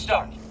position to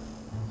start. You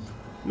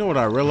know what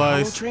I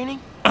realized? Training?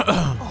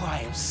 Oh,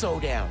 I am so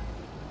down.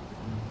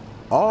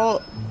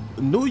 All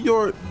New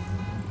York,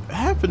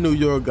 half of New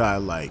York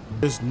got like,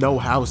 there's no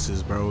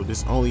houses, bro.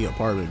 There's only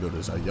apartment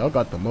buildings. Like, y'all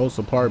got the most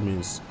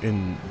apartments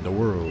in the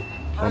world.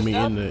 I mean,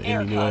 in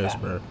the US,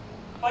 bro.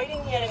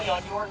 Fighting the enemy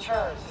on your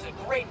terms is a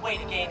great way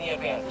to gain the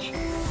advantage.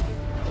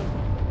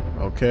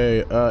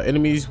 Okay,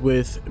 enemies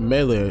with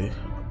melee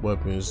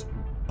weapons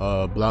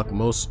block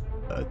most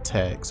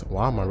attacks.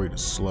 Why am I reading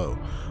slow?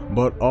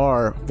 But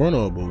are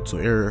vulnerable to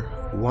air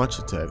launch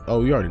attack.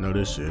 Oh, you already know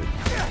this shit.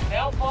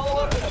 Now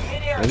follow up with a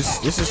mid-air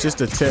This is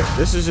just a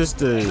this is just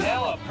the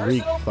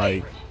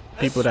like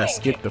people that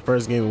skipped the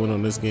first game and went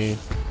on this game.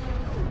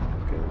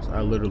 Because I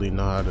literally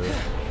know how to.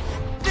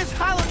 This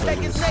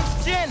holotech is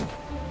next gen.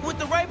 With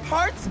the right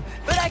parts,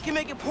 but I can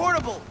make it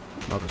portable.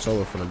 My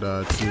controller finna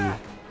die too.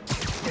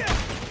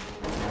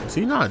 Is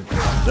he not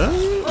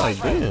done?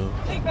 Like, damn.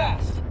 Think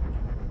fast.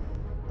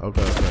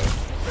 Okay.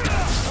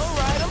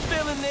 Alright, I'm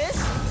feeling this.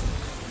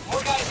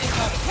 More guys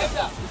incoming. Heads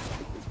up.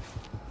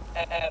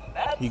 And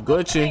that's He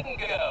glitching.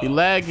 He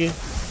lagging.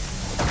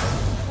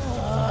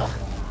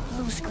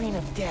 Blue screen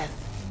of death.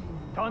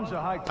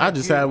 I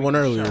just had one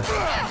earlier.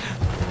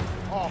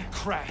 Oh,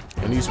 crap.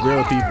 And these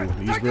real people.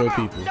 These real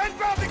people.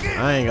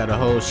 I ain't got to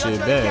hold shit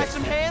back. Catch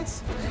some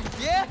hands?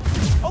 Yeah?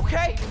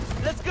 Okay,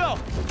 let's go.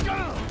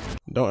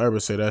 Don't ever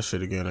say that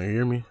shit again. You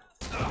hear me?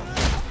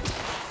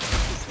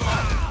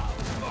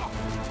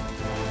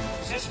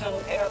 System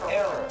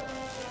error.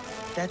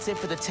 That's it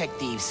for the tech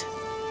thieves.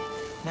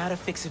 Now to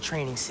fix a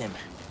training sim.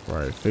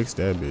 Right, fix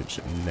that bitch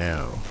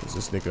now. Cause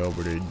this nigga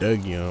over there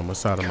Dougie on my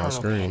side of my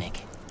screen.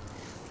 Panic.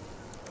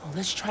 Well,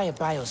 let's try a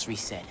BIOS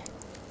reset.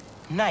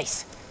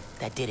 Nice.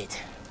 That did it.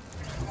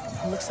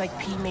 Looks like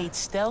P made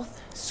stealth,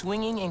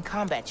 swinging, and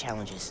combat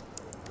challenges.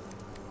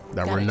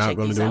 That we're not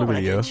going to do in the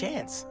video.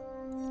 Chance.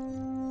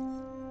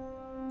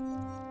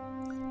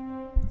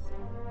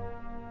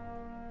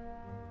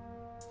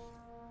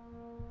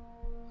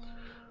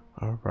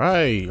 All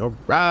right. No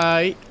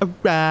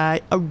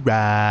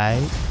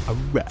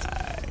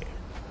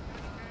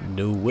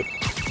whip.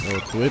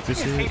 No whip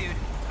is Hey, here. dude.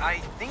 I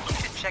think you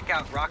should check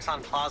out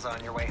Roxxon Plaza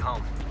on your way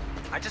home.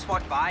 I just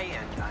walked by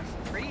and I'm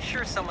pretty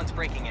sure someone's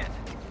breaking in.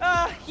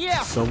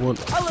 Yeah. Someone.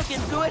 I'll look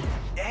into it.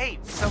 Hey,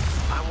 so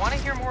I want to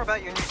hear more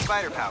about your new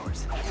spider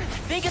powers.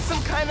 Think it's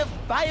some kind of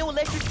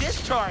bioelectric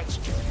discharge.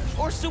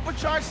 Or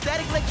supercharged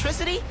static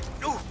electricity?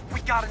 Ooh,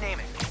 we gotta name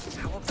it.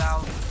 How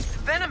about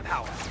Venom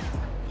Power?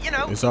 You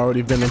know, It's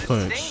already Venom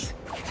because it Punch. stings.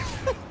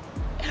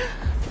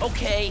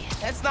 Okay,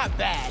 that's not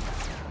bad.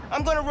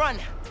 I'm gonna run.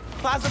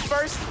 Plaza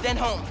first, then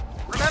home.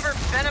 Remember,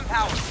 Venom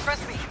Power.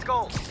 Trust me, it's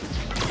gold.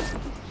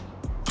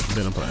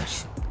 Venom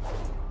Punch.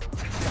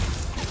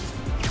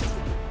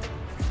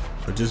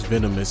 Or just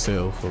Venom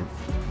itself. Or,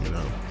 you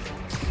know,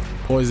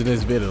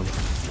 poisonous Venom.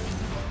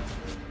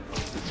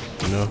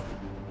 You know?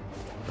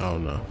 I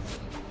don't know.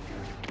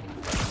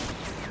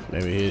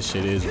 Maybe his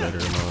shit is better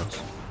than ours.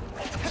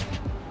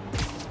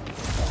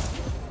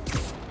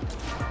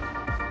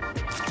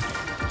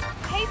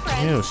 Hey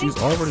friends, Damn, she's thank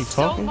you already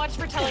so talking? much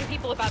for telling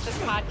people about this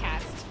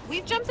podcast.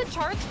 We've jumped the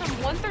charts from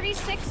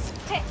 136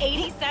 to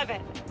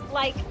 87.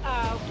 Like,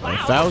 wow.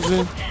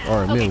 1,000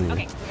 or a million?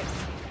 Okay.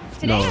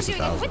 Today No, I'm it's doing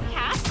a 1,000. quick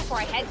cast before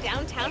I head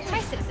downtown for my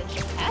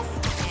citizenship test,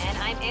 and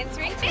I'm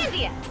answering fan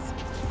DMs.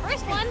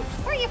 First one,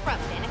 where are you from,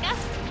 Danica?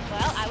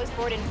 Well, I was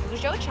born in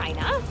Fuzhou,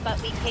 China,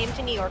 but we came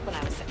to New York when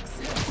I was 6.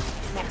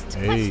 Next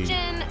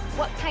question,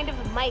 what kind of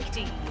mic do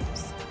you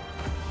use?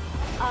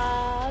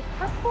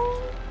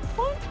 Purple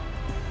one?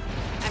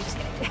 I'm just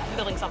kidding.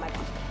 Building's on my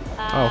phone.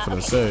 I was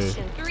gonna say.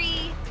 Question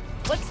 3,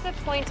 what's the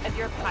point of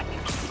your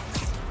podcast?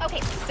 Okay,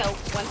 so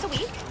once a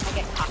week, I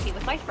get coffee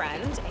with my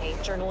friend, a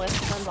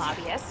journalist and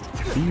lobbyist.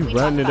 Can you We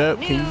run talk it about up?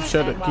 Can you news,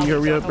 shut and it? Can you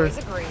while we hurry up, don't bro?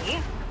 always agree,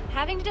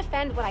 having to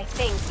defend what I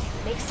think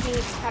makes me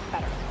prep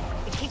better.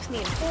 It keeps me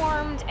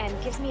informed and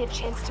gives me a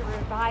chance to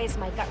revise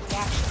my gut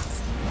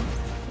reactions.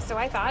 So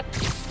I thought,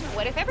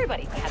 what if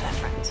everybody had that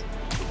friend?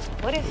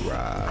 What if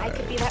I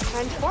could be that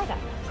friend for them?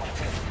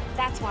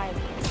 That's why I'm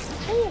here.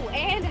 Ooh,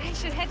 and I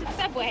should head to the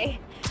subway.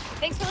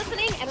 Thanks for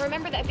listening, and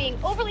remember that being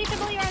overly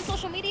familiar on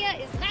social media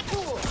is not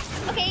cool.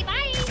 Okay,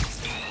 bye!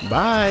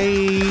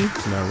 Bye.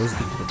 Now let's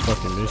get to the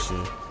fucking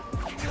mission.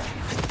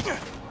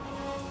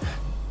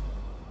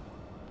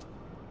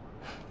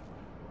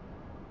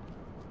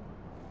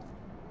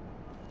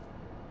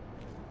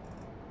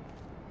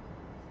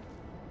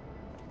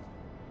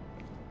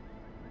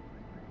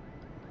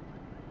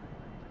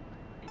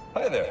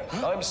 Hi there,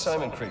 I'm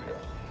Simon Krieger,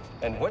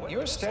 and what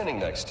you're standing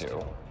next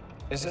to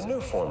is a new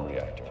form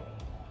reactor.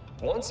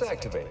 Once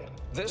activated,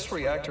 this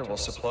reactor will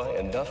supply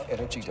enough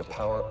energy to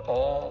power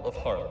all of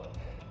Harlem.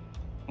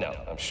 Now,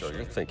 I'm sure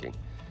you're thinking,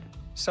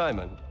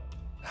 Simon,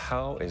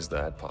 how is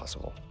that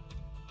possible?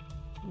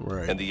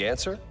 Right. And the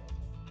answer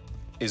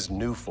is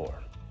Nuform.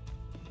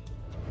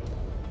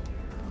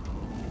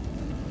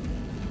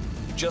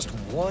 Just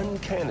one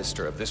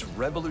canister of this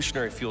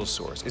revolutionary fuel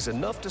source is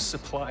enough to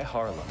supply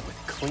Harlem with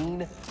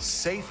clean,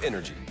 safe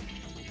energy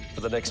for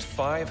the next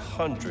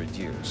 500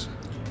 years.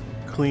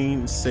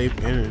 Clean, safe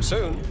energy.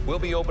 Soon, we'll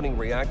be opening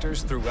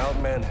reactors throughout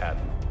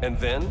Manhattan, and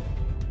then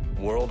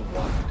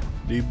worldwide.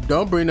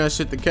 Don't bring that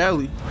shit to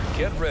Cali.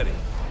 Get ready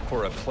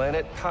for a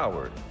planet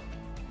powered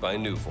by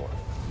Nuform.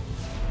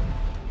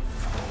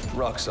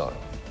 Roxanne,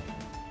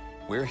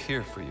 we're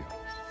here for you.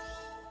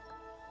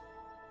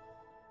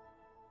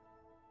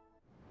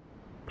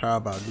 How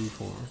about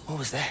Nuform? What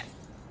was that?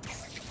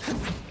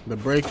 The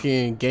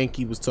break-in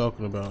Genki was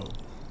talking about.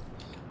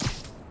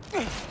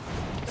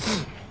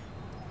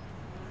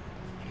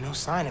 No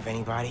sign of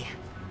anybody.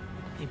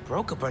 They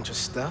broke a bunch of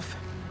stuff.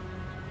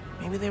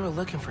 Maybe they were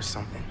looking for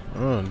something.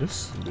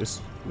 This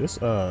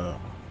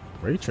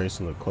ray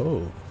tracing look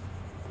cold.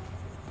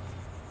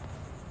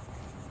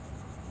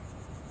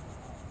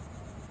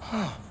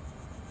 Huh.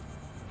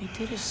 They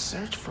did a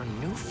search for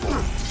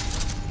Nuform.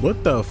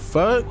 What the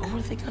fuck? What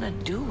were they gonna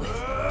do with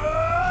it?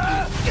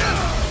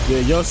 Yeah,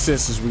 your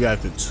senses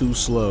reacted too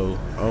slow.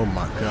 Oh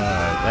my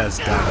god, that's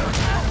God.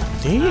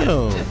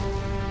 Damn.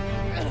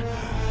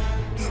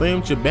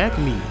 Slammed your back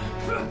knee.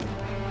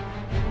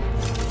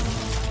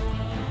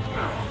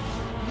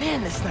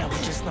 Man, this night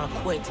was just not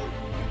quit.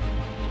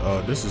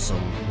 Oh, this is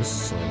some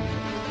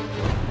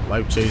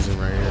life chasing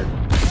right here.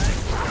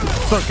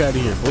 Fuck out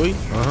of here, boy.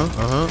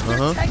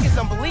 Their tech is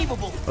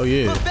unbelievable. Oh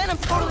yeah. But Venom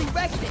totally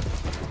wrecked it.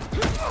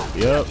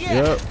 Yep.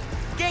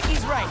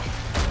 Genki's right.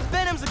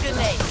 Venom's a good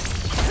name.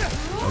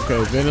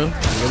 Okay, Venom.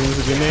 Venom's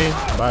a good name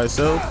by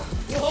itself.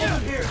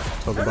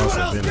 Talk about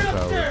some Venom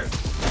power.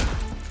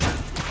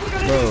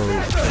 Bro,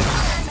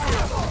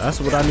 that's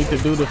what I need to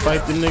do to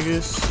fight the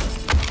niggas.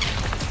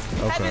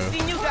 Okay. Haven't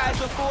seen you guys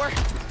before.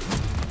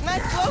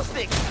 Nice glow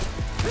sticks.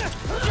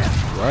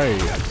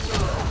 Right.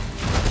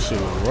 Shit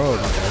was rolled.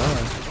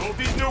 Hope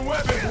these new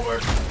weapons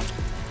work.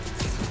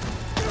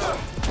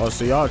 Oh,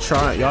 so y'all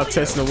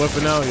testing the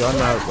weapon out? Y'all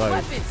not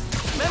like...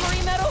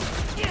 Memory metal?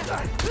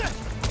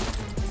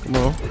 Come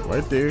on,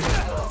 right there.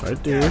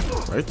 Right there.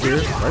 Right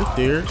there. Right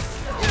there.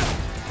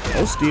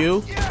 Hold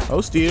still.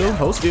 Hold still.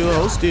 Hold still.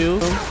 Hold still.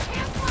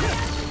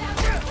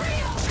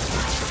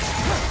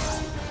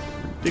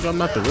 Think I'm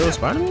not the real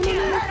Spider-Man?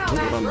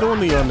 Look what I'm doing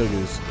to y'all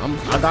niggas.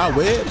 I got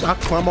webs. I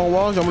climb on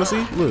walls. Y'all wanna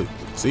see? Look.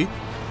 See? I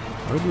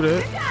can do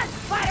that.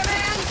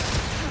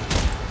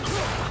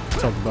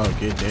 Talk about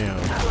get down.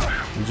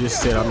 You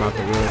just said I'm not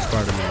the real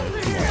Spider-Man.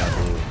 Come on,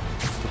 bro.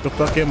 What the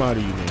fuck am I to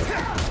you, then?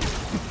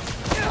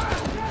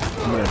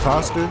 I'm an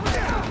imposter?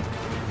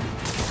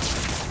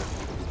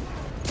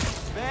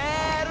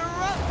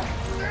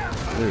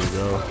 There you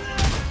go.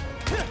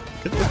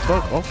 Get the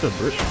fuck off the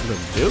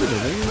building,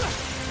 nigga.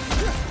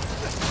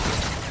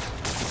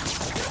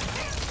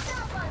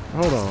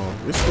 Hold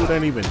on. This dude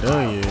ain't even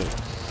done yet.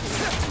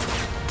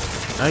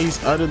 Now he's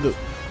under the...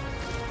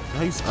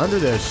 Now he's under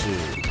that shit.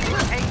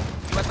 Hey,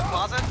 you at the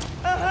plaza?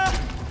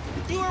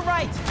 You were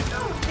right.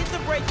 It's a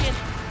break-in.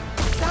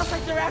 Sounds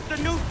like they're after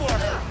Nuform.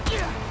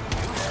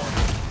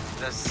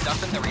 The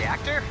stuff in the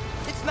reactor?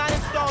 It's not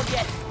installed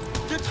yet.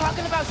 They're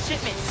talking about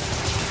shipments.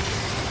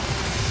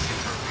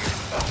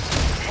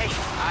 Hey,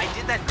 I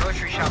did that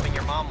grocery shopping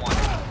your mom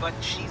wanted, but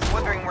she's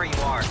wondering where you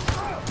are.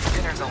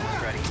 Dinner's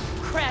almost ready.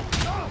 Crap.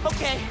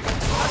 Okay,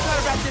 I'll try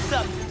to wrap this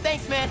up.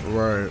 Thanks, man.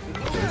 Right.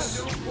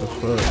 That's the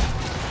fuck.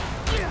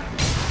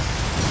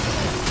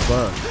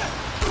 Fuck.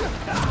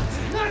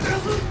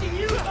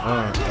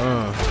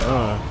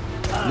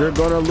 You're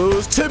gonna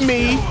lose to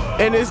me,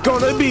 and it's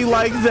gonna be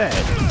like that.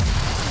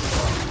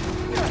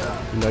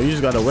 You know, you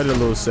just gotta wait a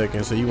little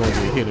second so you won't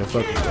get hit and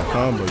fucking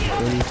combo. You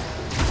feel me?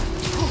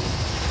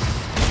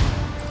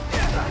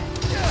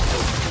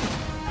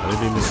 I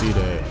didn't even see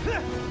that.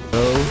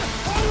 No.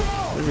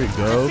 There we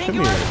go. Come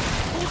here.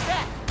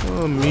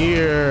 Come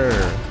here.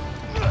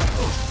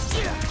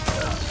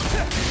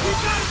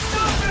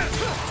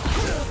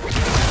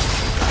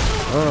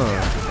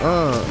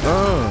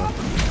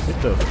 Get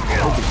the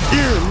fuck over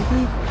here.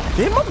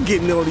 Damn, I'm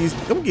getting all these.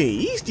 I'm getting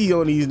easty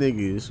on these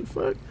niggas.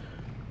 Fuck.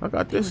 I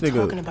got this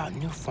nigga. Talking about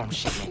Nuform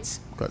shipments.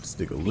 Got this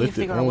nigga Need to lifted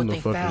figure out on what the they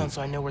fucking. found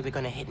so I know where they're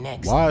gonna hit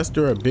next. Why is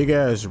there a big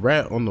ass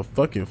rat on the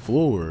fucking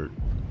floor?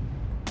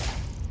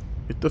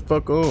 Get the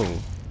fuck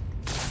on.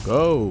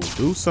 Go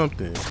do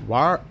something.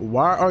 Why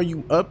are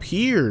you up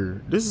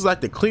here? This is like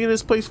the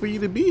cleanest place for you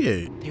to be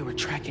at. They were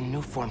tracking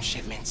Nuform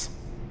shipments,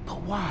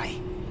 but why?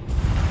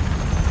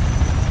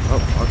 Oh,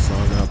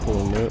 Roxanne now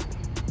pulling up.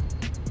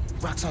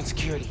 Roxanne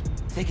security.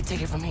 They can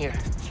take it from here.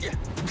 Yeah.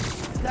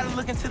 Gotta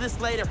look into this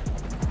later.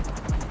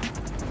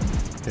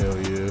 Hell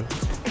yeah.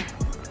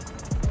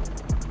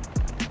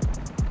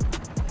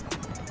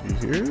 You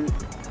hear it?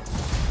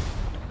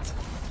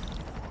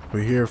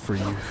 We're here for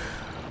you.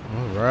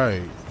 All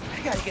right.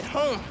 I gotta get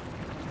home.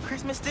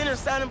 Christmas dinner's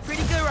sounding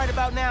pretty good right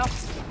about now.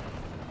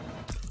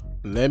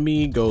 Let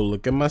me go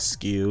look at my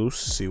skills,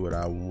 see what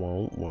I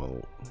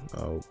want.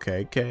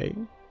 Okay.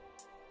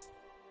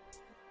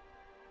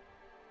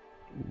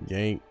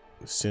 Yank,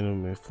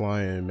 cinnamon,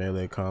 flying,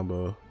 melee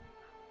combo.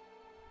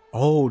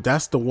 Oh,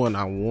 that's the one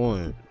I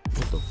want.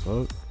 What the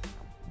fuck?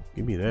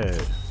 Give me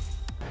that.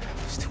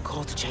 It's too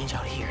cold to change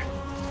out here.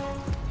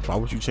 Why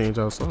would you change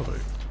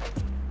outside?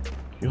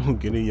 You don't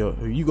get in your.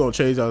 You gonna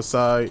change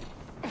outside?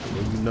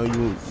 When you know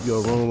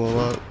your room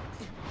unlocked.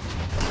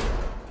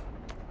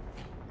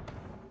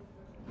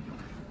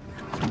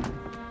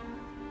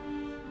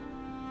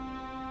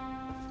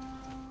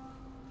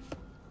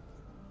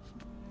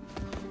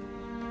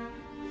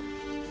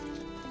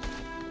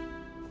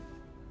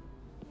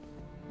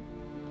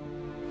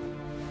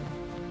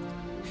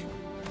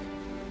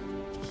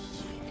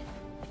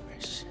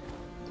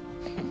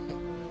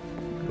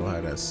 Gonna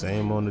have that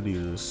same on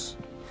Adidas.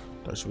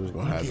 Thought she was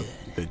gonna have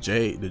the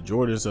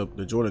Jordans up,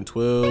 the Jordan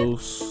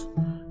 12s,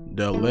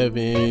 the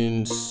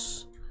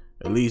 11s,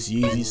 at least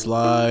Yeezy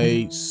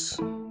slides,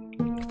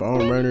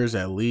 foam runners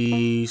at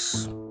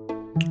least.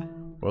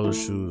 Roller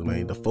shoes,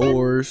 man. The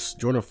 4s,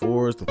 Jordan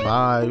 4s, the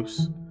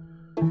 5s,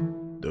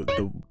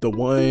 the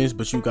 1s,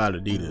 but you got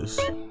Adidas.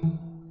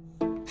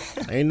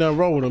 Ain't nothing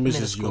wrong with them. It's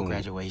just you.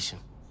 Graduation.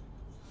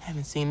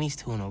 Haven't seen these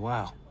two in a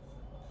while.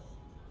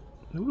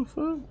 Who the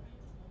fuck?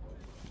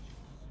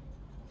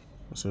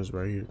 It says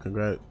right here,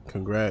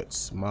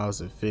 congrats,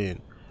 Miles and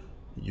Finn.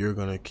 You're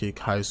gonna kick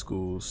high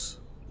schools.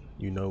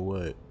 You know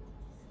what?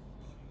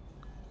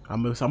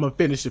 I'm gonna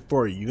finish it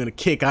for you. You're gonna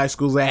kick high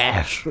school's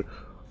ass.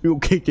 You'll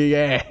kick your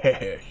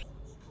ass.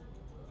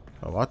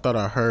 Oh, I thought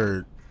I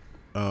heard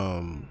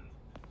it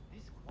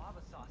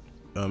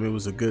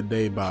was a good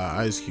day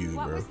by Ice Cube,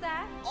 bro. What was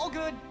that? All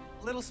good.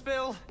 Little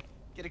spill.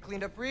 Get it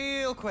cleaned up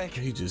real quick.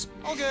 He just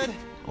all good.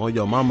 On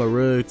your mama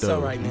rug though.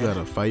 Right, you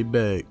gotta fight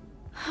back.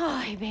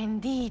 Ay,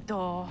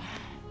 bendito.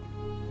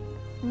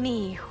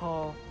 Mi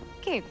hijo.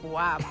 Qué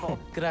guapo.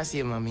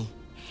 Gracias, mami.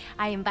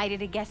 I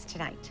invited a guest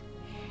tonight.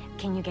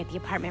 Can you get the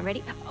apartment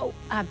ready? Oh,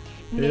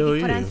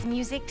 maybe put on some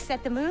music to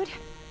set the mood?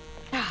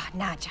 Ah,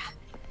 Naja.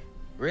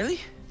 Really?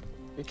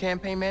 Your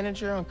campaign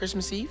manager on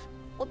Christmas Eve?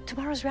 Well,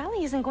 tomorrow's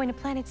rally isn't going to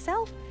plan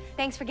itself.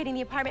 Thanks for getting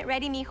the apartment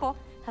ready, mijo.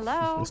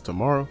 Hello? It's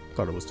tomorrow?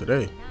 Thought it was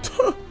today.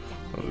 I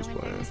was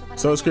playing.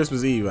 So it's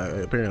Christmas Eve,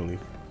 apparently.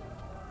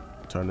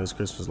 Turn this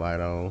Christmas light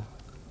on.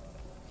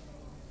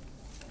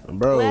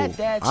 Bro, I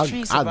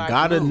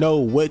gotta know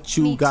what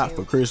you got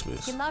for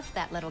Christmas. He loved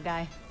that little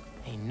guy.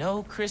 Ain't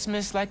no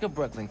Christmas like a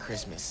Brooklyn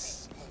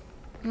Christmas.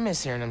 I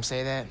miss hearing him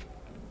say that.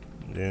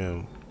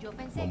 Damn.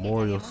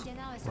 Memorials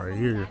right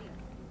here.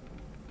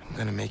 I'm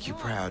gonna make you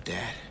proud,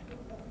 Dad.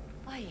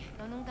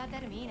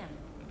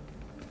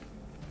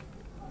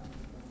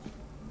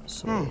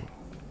 So,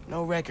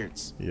 no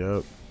records.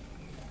 Yep.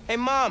 Hey,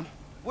 Mom,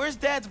 where's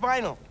Dad's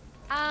vinyl?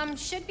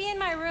 Should be in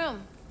my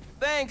room.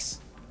 Thanks.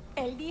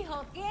 Él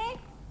dijo que?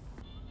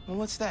 Well,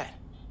 what's that?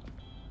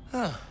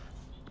 Huh.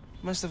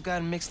 Must have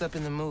gotten mixed up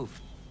in the move.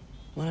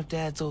 One of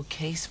Dad's old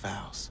case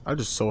files. I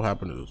just so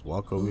happened to just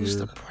walk over here. Who's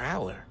the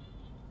Prowler?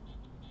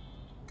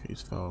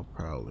 Case file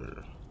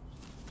Prowler.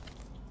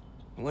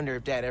 I wonder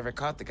if Dad ever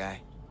caught the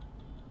guy.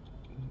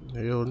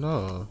 Hell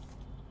no.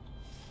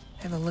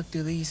 Haven't looked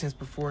through these since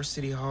before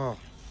City Hall.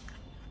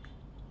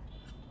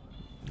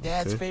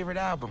 Dad's favorite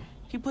album.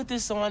 He put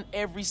this on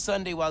every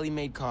Sunday while he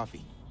made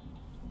coffee.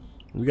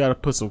 We gotta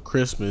put some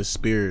Christmas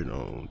spirit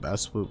on.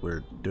 That's what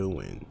we're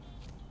doing.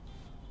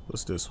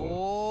 What's this one?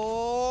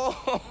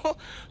 Oh,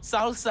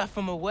 salsa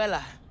from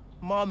Abuela.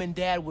 Mom and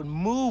Dad would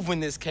move when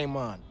this came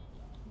on.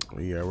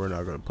 Yeah, we're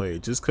not gonna play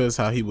it. Just cause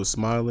how he was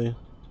smiling?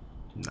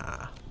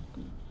 Nah. I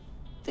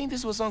think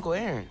this was Uncle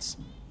Aaron's.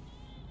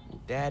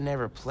 Dad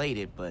never played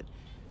it, but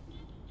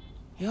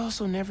he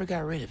also never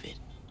got rid of it.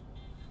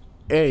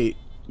 Hey,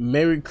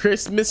 Merry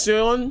Christmas,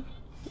 son.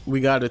 We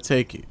gotta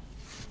take it.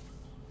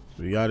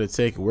 We gotta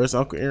take it. Where's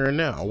Uncle Aaron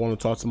now? I want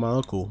to talk to my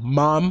uncle.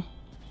 Mom.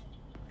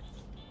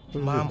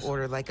 Mom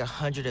ordered like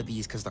 100 of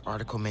these because the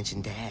article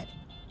mentioned Dad.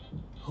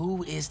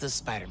 Who is the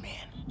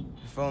Spider-Man?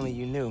 If only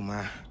you knew,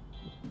 Ma.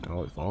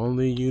 Oh, if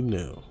only you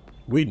knew.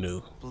 We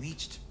knew.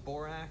 Bleached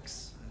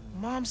borax.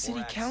 Mom's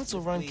city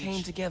council run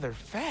came together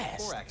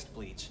fast. Boraxed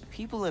bleach.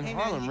 People in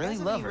Harlem really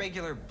love her.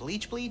 Regular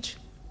bleach?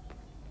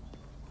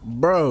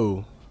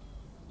 Bro.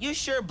 You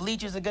sure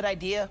bleach is a good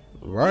idea?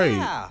 Right.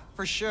 Yeah,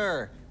 for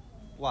sure.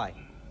 Why?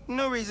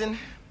 No reason.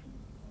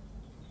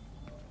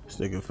 This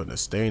nigga finna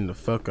stain the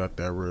fuck out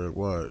that rug.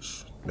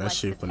 Watch. That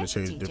shit finna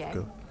change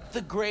difficult.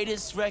 The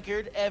greatest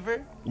record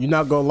ever? You're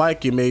not gonna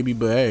like it maybe,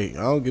 but hey,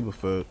 I don't give a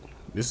fuck.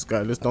 This is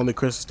the only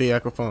Christmas day I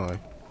can find.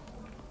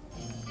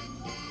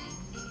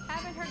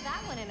 Haven't heard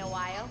that one in a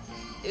while.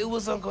 It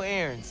was Uncle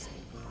Aaron's.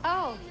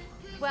 Oh,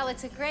 well,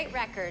 it's a great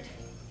record.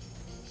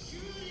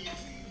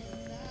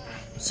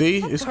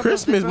 See, it's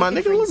Christmas, my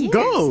nigga. Let's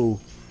go.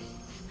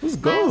 Let's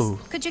go.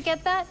 Miles, could you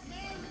get that?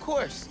 Of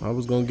course. I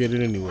was gonna get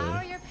it anyway. How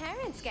are your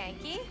parents,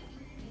 Genki?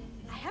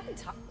 I haven't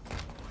talked.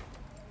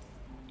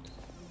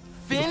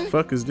 Finn? What the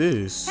fuck is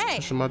this? Hey.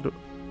 Touching my door.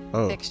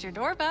 Oh. Fixed your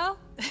doorbell.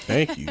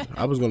 Thank you.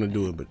 I was gonna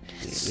do it, but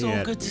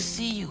So good to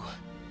see you.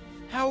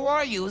 How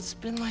are you? It's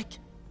been like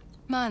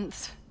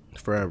months.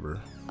 Forever.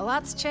 A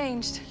lot's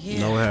changed. Yeah.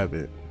 No, it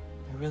haven't. It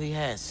really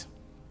has.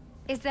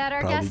 Is that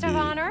our Probably guest of did.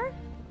 honor?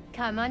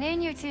 Come on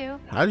in, you two.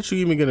 How did you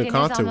even get in Dinner's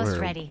contact with almost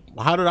her? ready.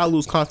 How did I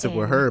lose contact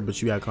with Finn. her, but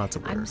you had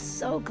contact with her? I'm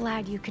so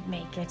glad you could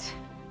make it.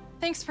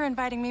 Thanks for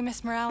inviting me,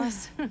 Miss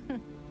Morales.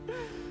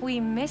 We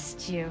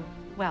missed you.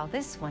 Well,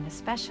 this one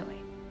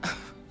especially.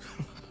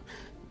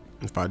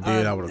 If I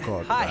did, I would have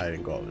called her. Hi. But I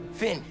didn't call her.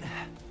 Finn,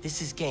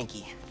 this is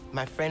Genki,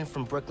 my friend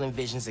from Brooklyn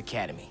Visions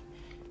Academy.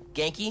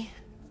 Genki,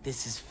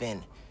 this is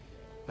Finn,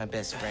 my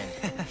best friend.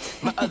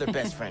 My other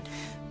best friend.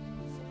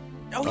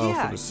 Oh, Oh,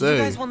 yeah, for the you sake.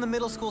 guys won the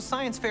middle school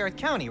science fair at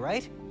County,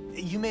 right?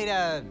 You made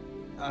a,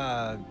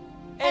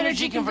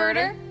 Energy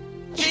converter?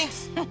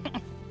 Jinx!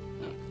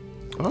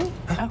 Oh.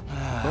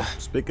 Well,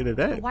 speaking of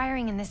The that,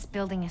 wiring in this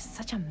building is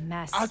such a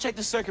mess. I'll check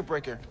the circuit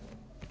breaker.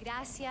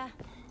 Gracias.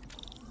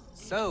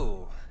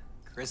 So,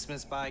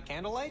 Christmas by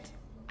candlelight?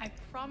 I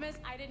promise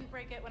I didn't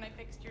break it when I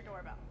fixed your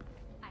doorbell.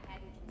 I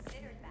hadn't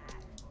considered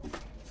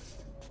that.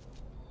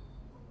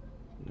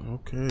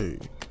 okay.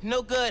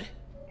 No good.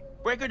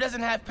 Breaker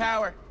doesn't have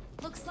power.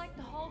 Looks like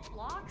the whole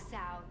block's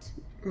out.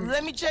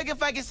 Let me check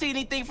if I can see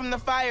anything from the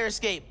fire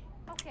escape.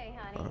 Okay,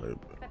 honey. Alright.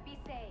 But be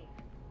safe.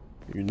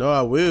 You know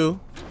I will.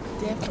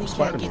 Definitely can't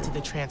Spider-Man. get to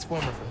the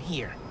transformer from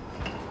here.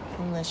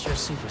 Unless you're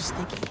super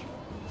sticky.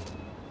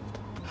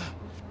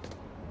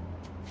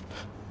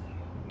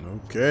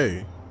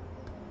 Okay.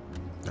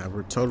 Now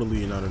we're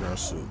totally not in our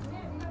suit.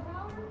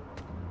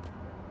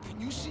 Can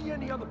you see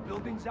any other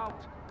buildings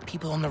out?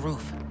 People on the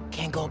roof.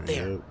 Can't go up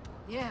there. Yep.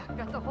 Yeah,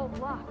 got the whole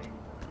block.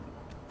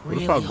 What if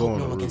Really I hope go on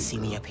no the one can roof, see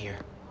me though? up here.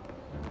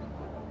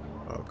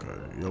 Okay.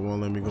 You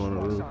won't let me go on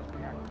the roof? Okay.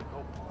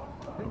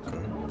 I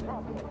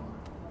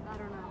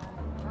don't know.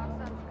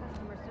 Roxxon's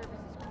customer service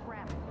is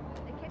crap.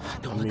 They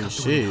kept Don't I look mean, out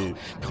the shit. window.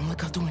 Don't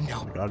look out the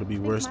window. Gotta be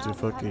worse than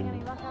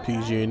fucking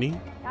PG&E.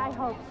 I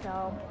hope so.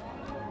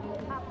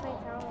 Hot plates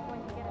are only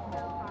going to get us so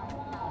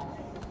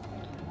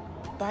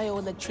far.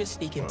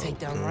 Bioelectricity can take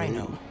down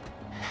Rhino.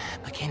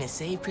 But can it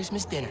save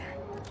Christmas dinner?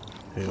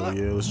 Hell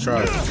yeah, let's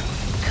try it.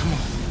 Come on.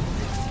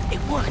 It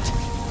worked.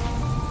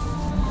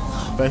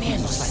 I bet he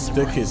just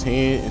stuck his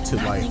hand into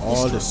like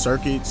all the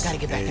circuits. Gotta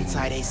get back and,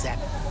 inside ASAP.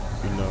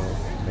 You know,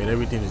 made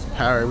everything just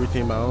power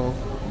everything my own.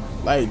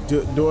 Like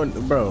doing,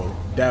 bro,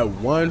 that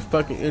one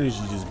fucking energy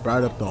just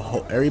brought up the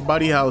whole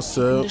everybody house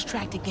up,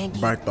 Distracted, Genki.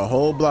 brought the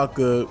whole block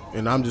up,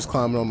 and I'm just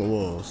climbing on the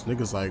walls.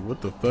 Niggas like,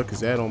 what the fuck is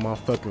that on my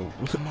fucking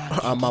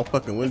on my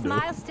fucking Is window?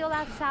 Miles still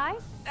outside?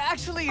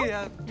 Actually,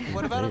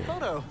 what about a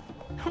photo?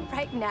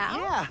 Right now?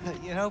 Yeah,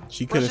 you know,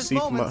 She couldn't precious see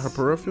from moments. her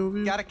peripheral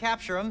view. Gotta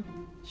capture them.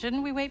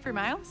 Shouldn't we wait for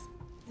Miles?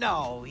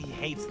 No, he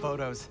hates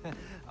photos.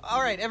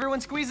 All right, everyone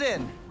squeeze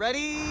in.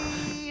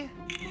 Ready?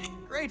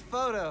 Great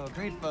photo,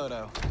 great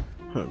photo.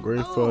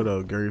 Great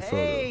photo, great photo.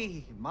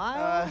 Hey,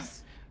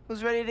 Miles.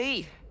 Who's ready to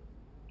eat?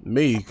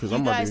 Me, because You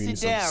I'm about guys to eat sit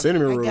some down.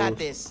 cinnamon I rolls. got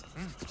this.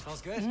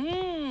 Smells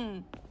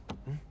good.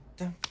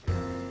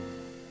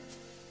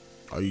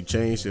 Oh, you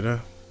changed it, huh?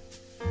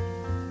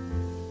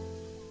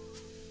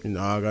 No,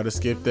 I gotta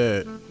skip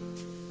that.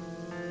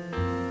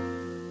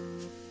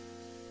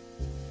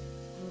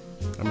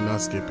 I'm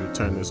not skipping.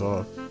 Turn this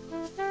off.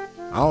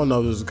 I don't know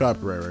if there's a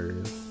copyright right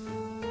here.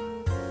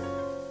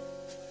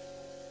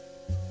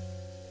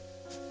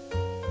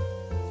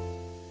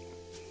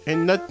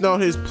 And nothing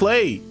on his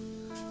plate.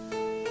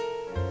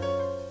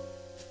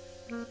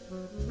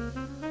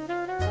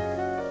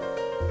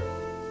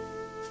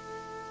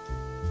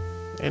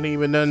 Ain't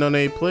even nothing on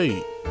their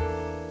plate.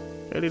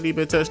 They didn't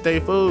even touch their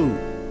food.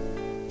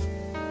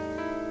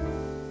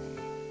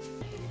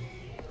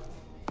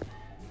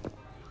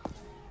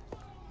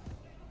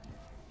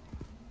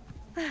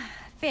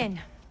 Finn,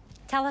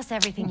 tell us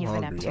everything you've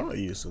been up to. Y'all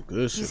eat some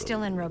good You shit.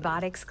 still in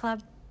robotics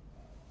club?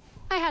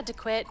 I had to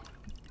quit,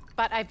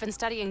 but I've been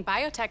studying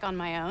biotech on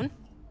my own.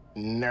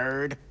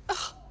 Nerd.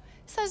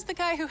 Says the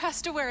guy who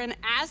has to wear an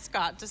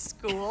ascot to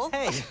school.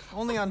 Hey,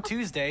 only on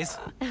Tuesdays.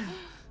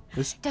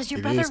 Does your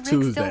It brother is Rick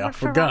Tuesday, still I work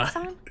for forgot.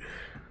 Roxxon?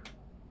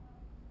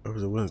 Or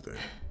was it Wednesday?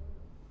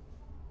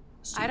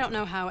 I don't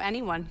know how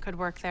anyone could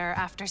work there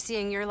after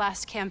seeing your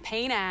last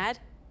campaign ad.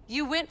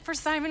 You went for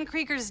Simon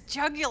Krieger's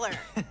jugular.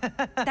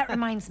 That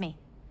reminds me.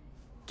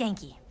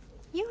 Genki,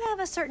 you have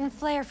a certain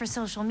flair for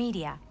social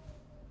media.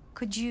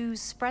 Could you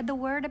spread the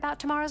word about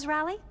tomorrow's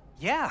rally?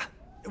 Yeah,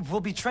 we'll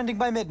be trending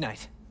by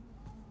midnight.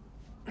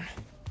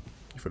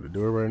 For the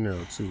door right now,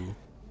 too.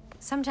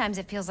 Sometimes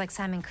it feels like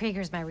Simon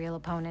Krieger's my real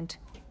opponent.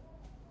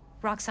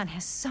 Roxxon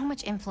has so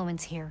much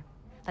influence here,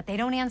 but they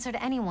don't answer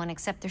to anyone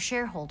except their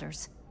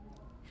shareholders.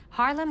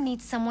 Harlem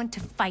needs someone to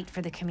fight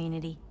for the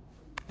community.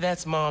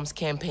 That's Mom's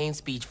campaign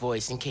speech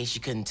voice, in case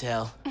you couldn't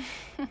tell.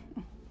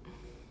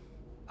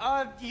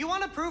 You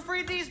want to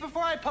proofread these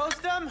before I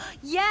post them?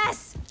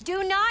 Yes!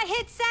 Do not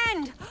hit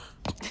send!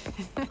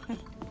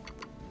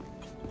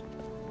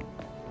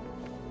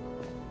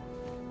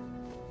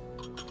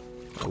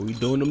 we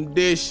doing them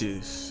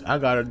dishes. I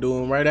gotta do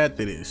them right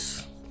after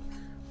this.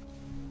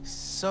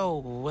 So,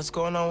 what's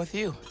going on with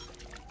you?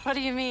 What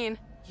do you mean?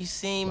 You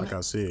seem... Like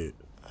I said.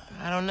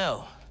 I don't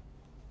know.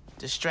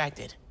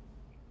 Distracted.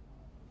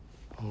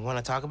 Want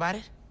to talk about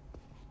it?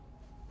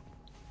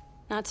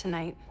 Not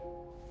tonight.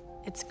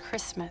 It's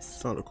Christmas.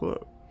 It's not a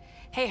club.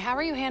 Hey, how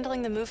are you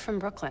handling the move from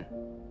Brooklyn?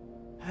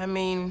 I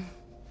mean,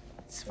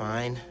 it's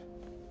fine.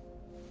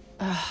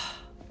 Ugh.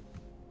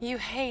 You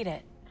hate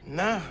it.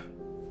 Nah.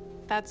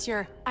 That's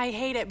your I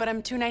hate it, but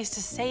I'm too nice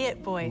to say it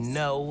voice.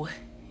 No,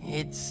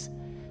 it's...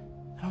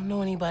 I don't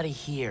know anybody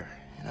here,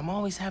 and I'm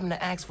always having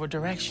to ask for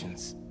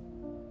directions.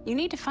 You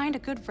need to find a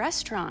good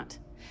restaurant.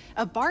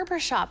 A barber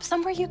shop,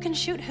 somewhere you can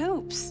shoot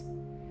hoops.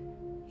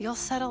 You'll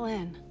settle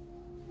in.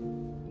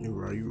 You're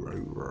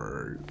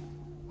right.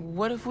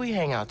 What if we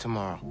hang out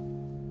tomorrow?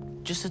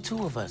 Just the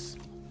two of us.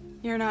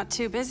 You're not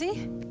too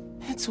busy?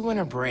 It's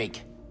winter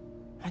break.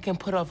 I can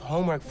put off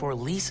homework for at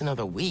least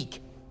another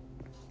week.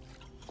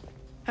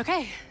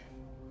 Okay,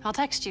 I'll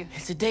text you.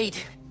 It's a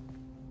date.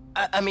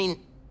 I mean,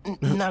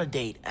 not a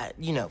date.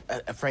 You know,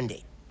 a friend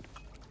date.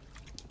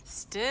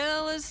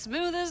 Still as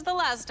smooth as the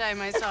last time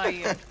I saw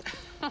you.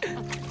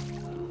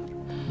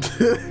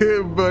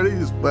 Bro, they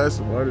just splashed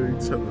some water in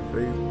each other's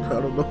face. I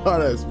don't know how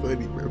that's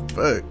funny, bro.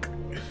 Fuck.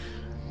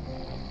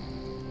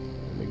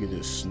 Nigga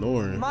just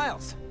snoring.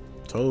 Miles.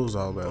 Toes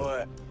all out.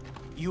 What?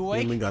 You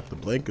awake? We got the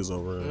blankets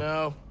over him.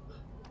 No.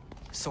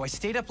 So I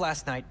stayed up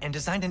last night and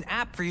designed an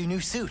app for your new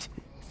suit.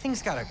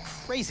 Thing's got a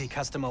crazy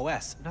custom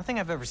OS. Nothing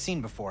I've ever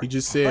seen before. He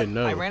just said but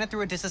no. I ran it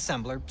through a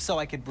disassembler so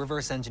I could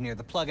reverse engineer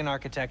the plugin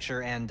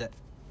architecture and...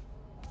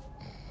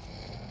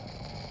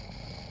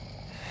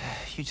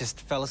 You just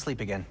fell asleep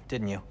again,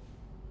 didn't you?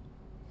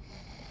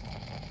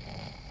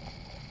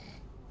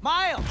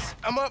 Miles!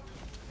 I'm up.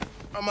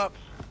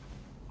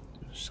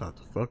 Shut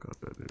the fuck up,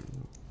 that dude.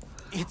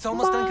 It's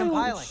almost done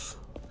compiling.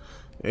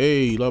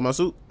 Hey, love my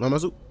suit.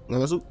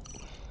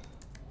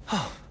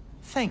 Oh,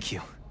 thank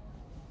you.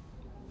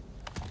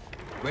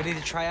 Ready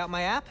to try out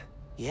my app?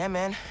 Yeah,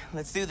 man.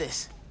 Let's do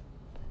this.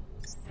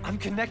 I'm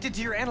connected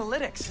to your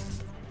analytics.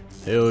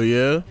 Hell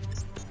yeah.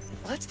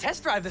 Let's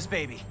test drive this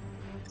baby.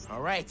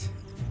 All right.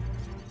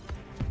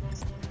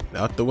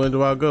 Out the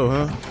window I go,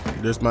 huh?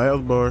 There's my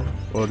health bar.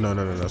 Oh, no,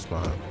 that's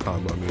my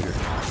combo meter.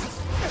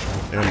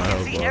 And my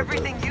health See bar,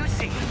 everything you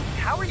see.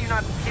 How are you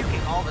not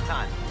puking all the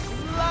time?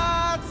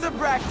 Lots of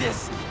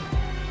practice.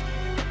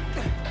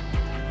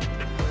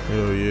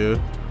 Hell yeah.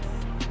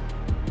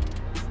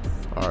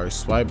 Alright,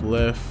 swipe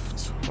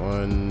left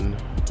on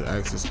to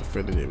access the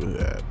Friendly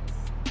Neighborhood app.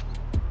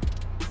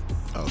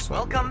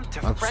 Welcome to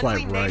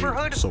Friendly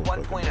Neighborhood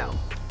 1.0.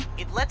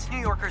 It lets New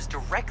Yorkers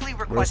directly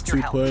request your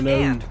help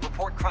and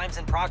report crimes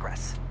in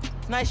progress.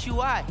 Nice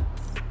UI.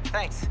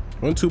 Thanks.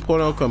 When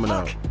 2.0 coming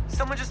out?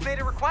 Someone just made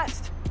a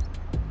request.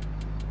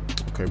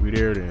 Okay, we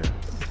there then.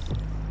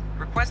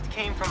 Request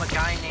came from a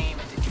guy named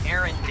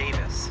Aaron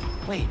Davis.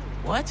 Wait,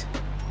 what?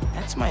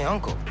 That's my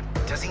uncle.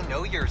 Does he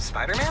know you're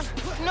Spider-Man?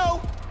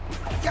 No.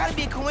 Gotta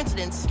be a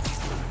coincidence.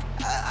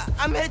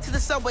 I'm headed to the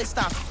subway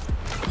stop.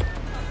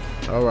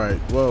 Alright,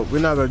 well, we're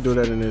not gonna do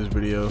that in this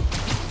video.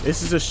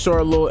 This is a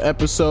short little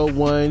episode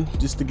 1,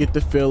 just to get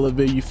the feel of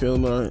it, you feel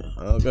me?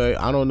 Okay,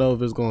 I don't know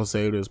if it's gonna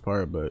save this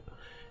part, but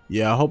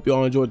yeah, I hope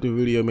y'all enjoyed the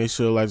video. Make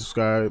sure to like,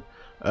 subscribe.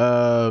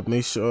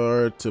 Make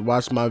sure to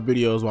watch my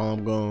videos while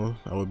I'm gone.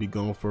 I will be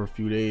gone for a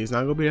few days.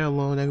 Not gonna be that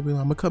long, I'm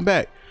gonna come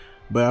back.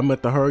 But I'm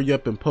gonna hurry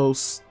up and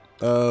post,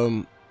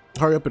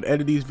 hurry up and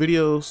edit these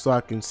videos so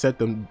I can set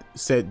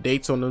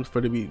dates on them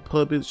for to be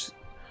published.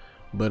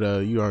 But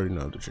you already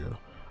know the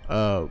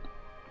drill.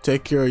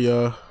 Take care,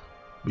 y'all.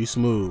 Be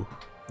smooth.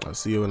 I'll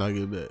see you when I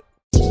get back.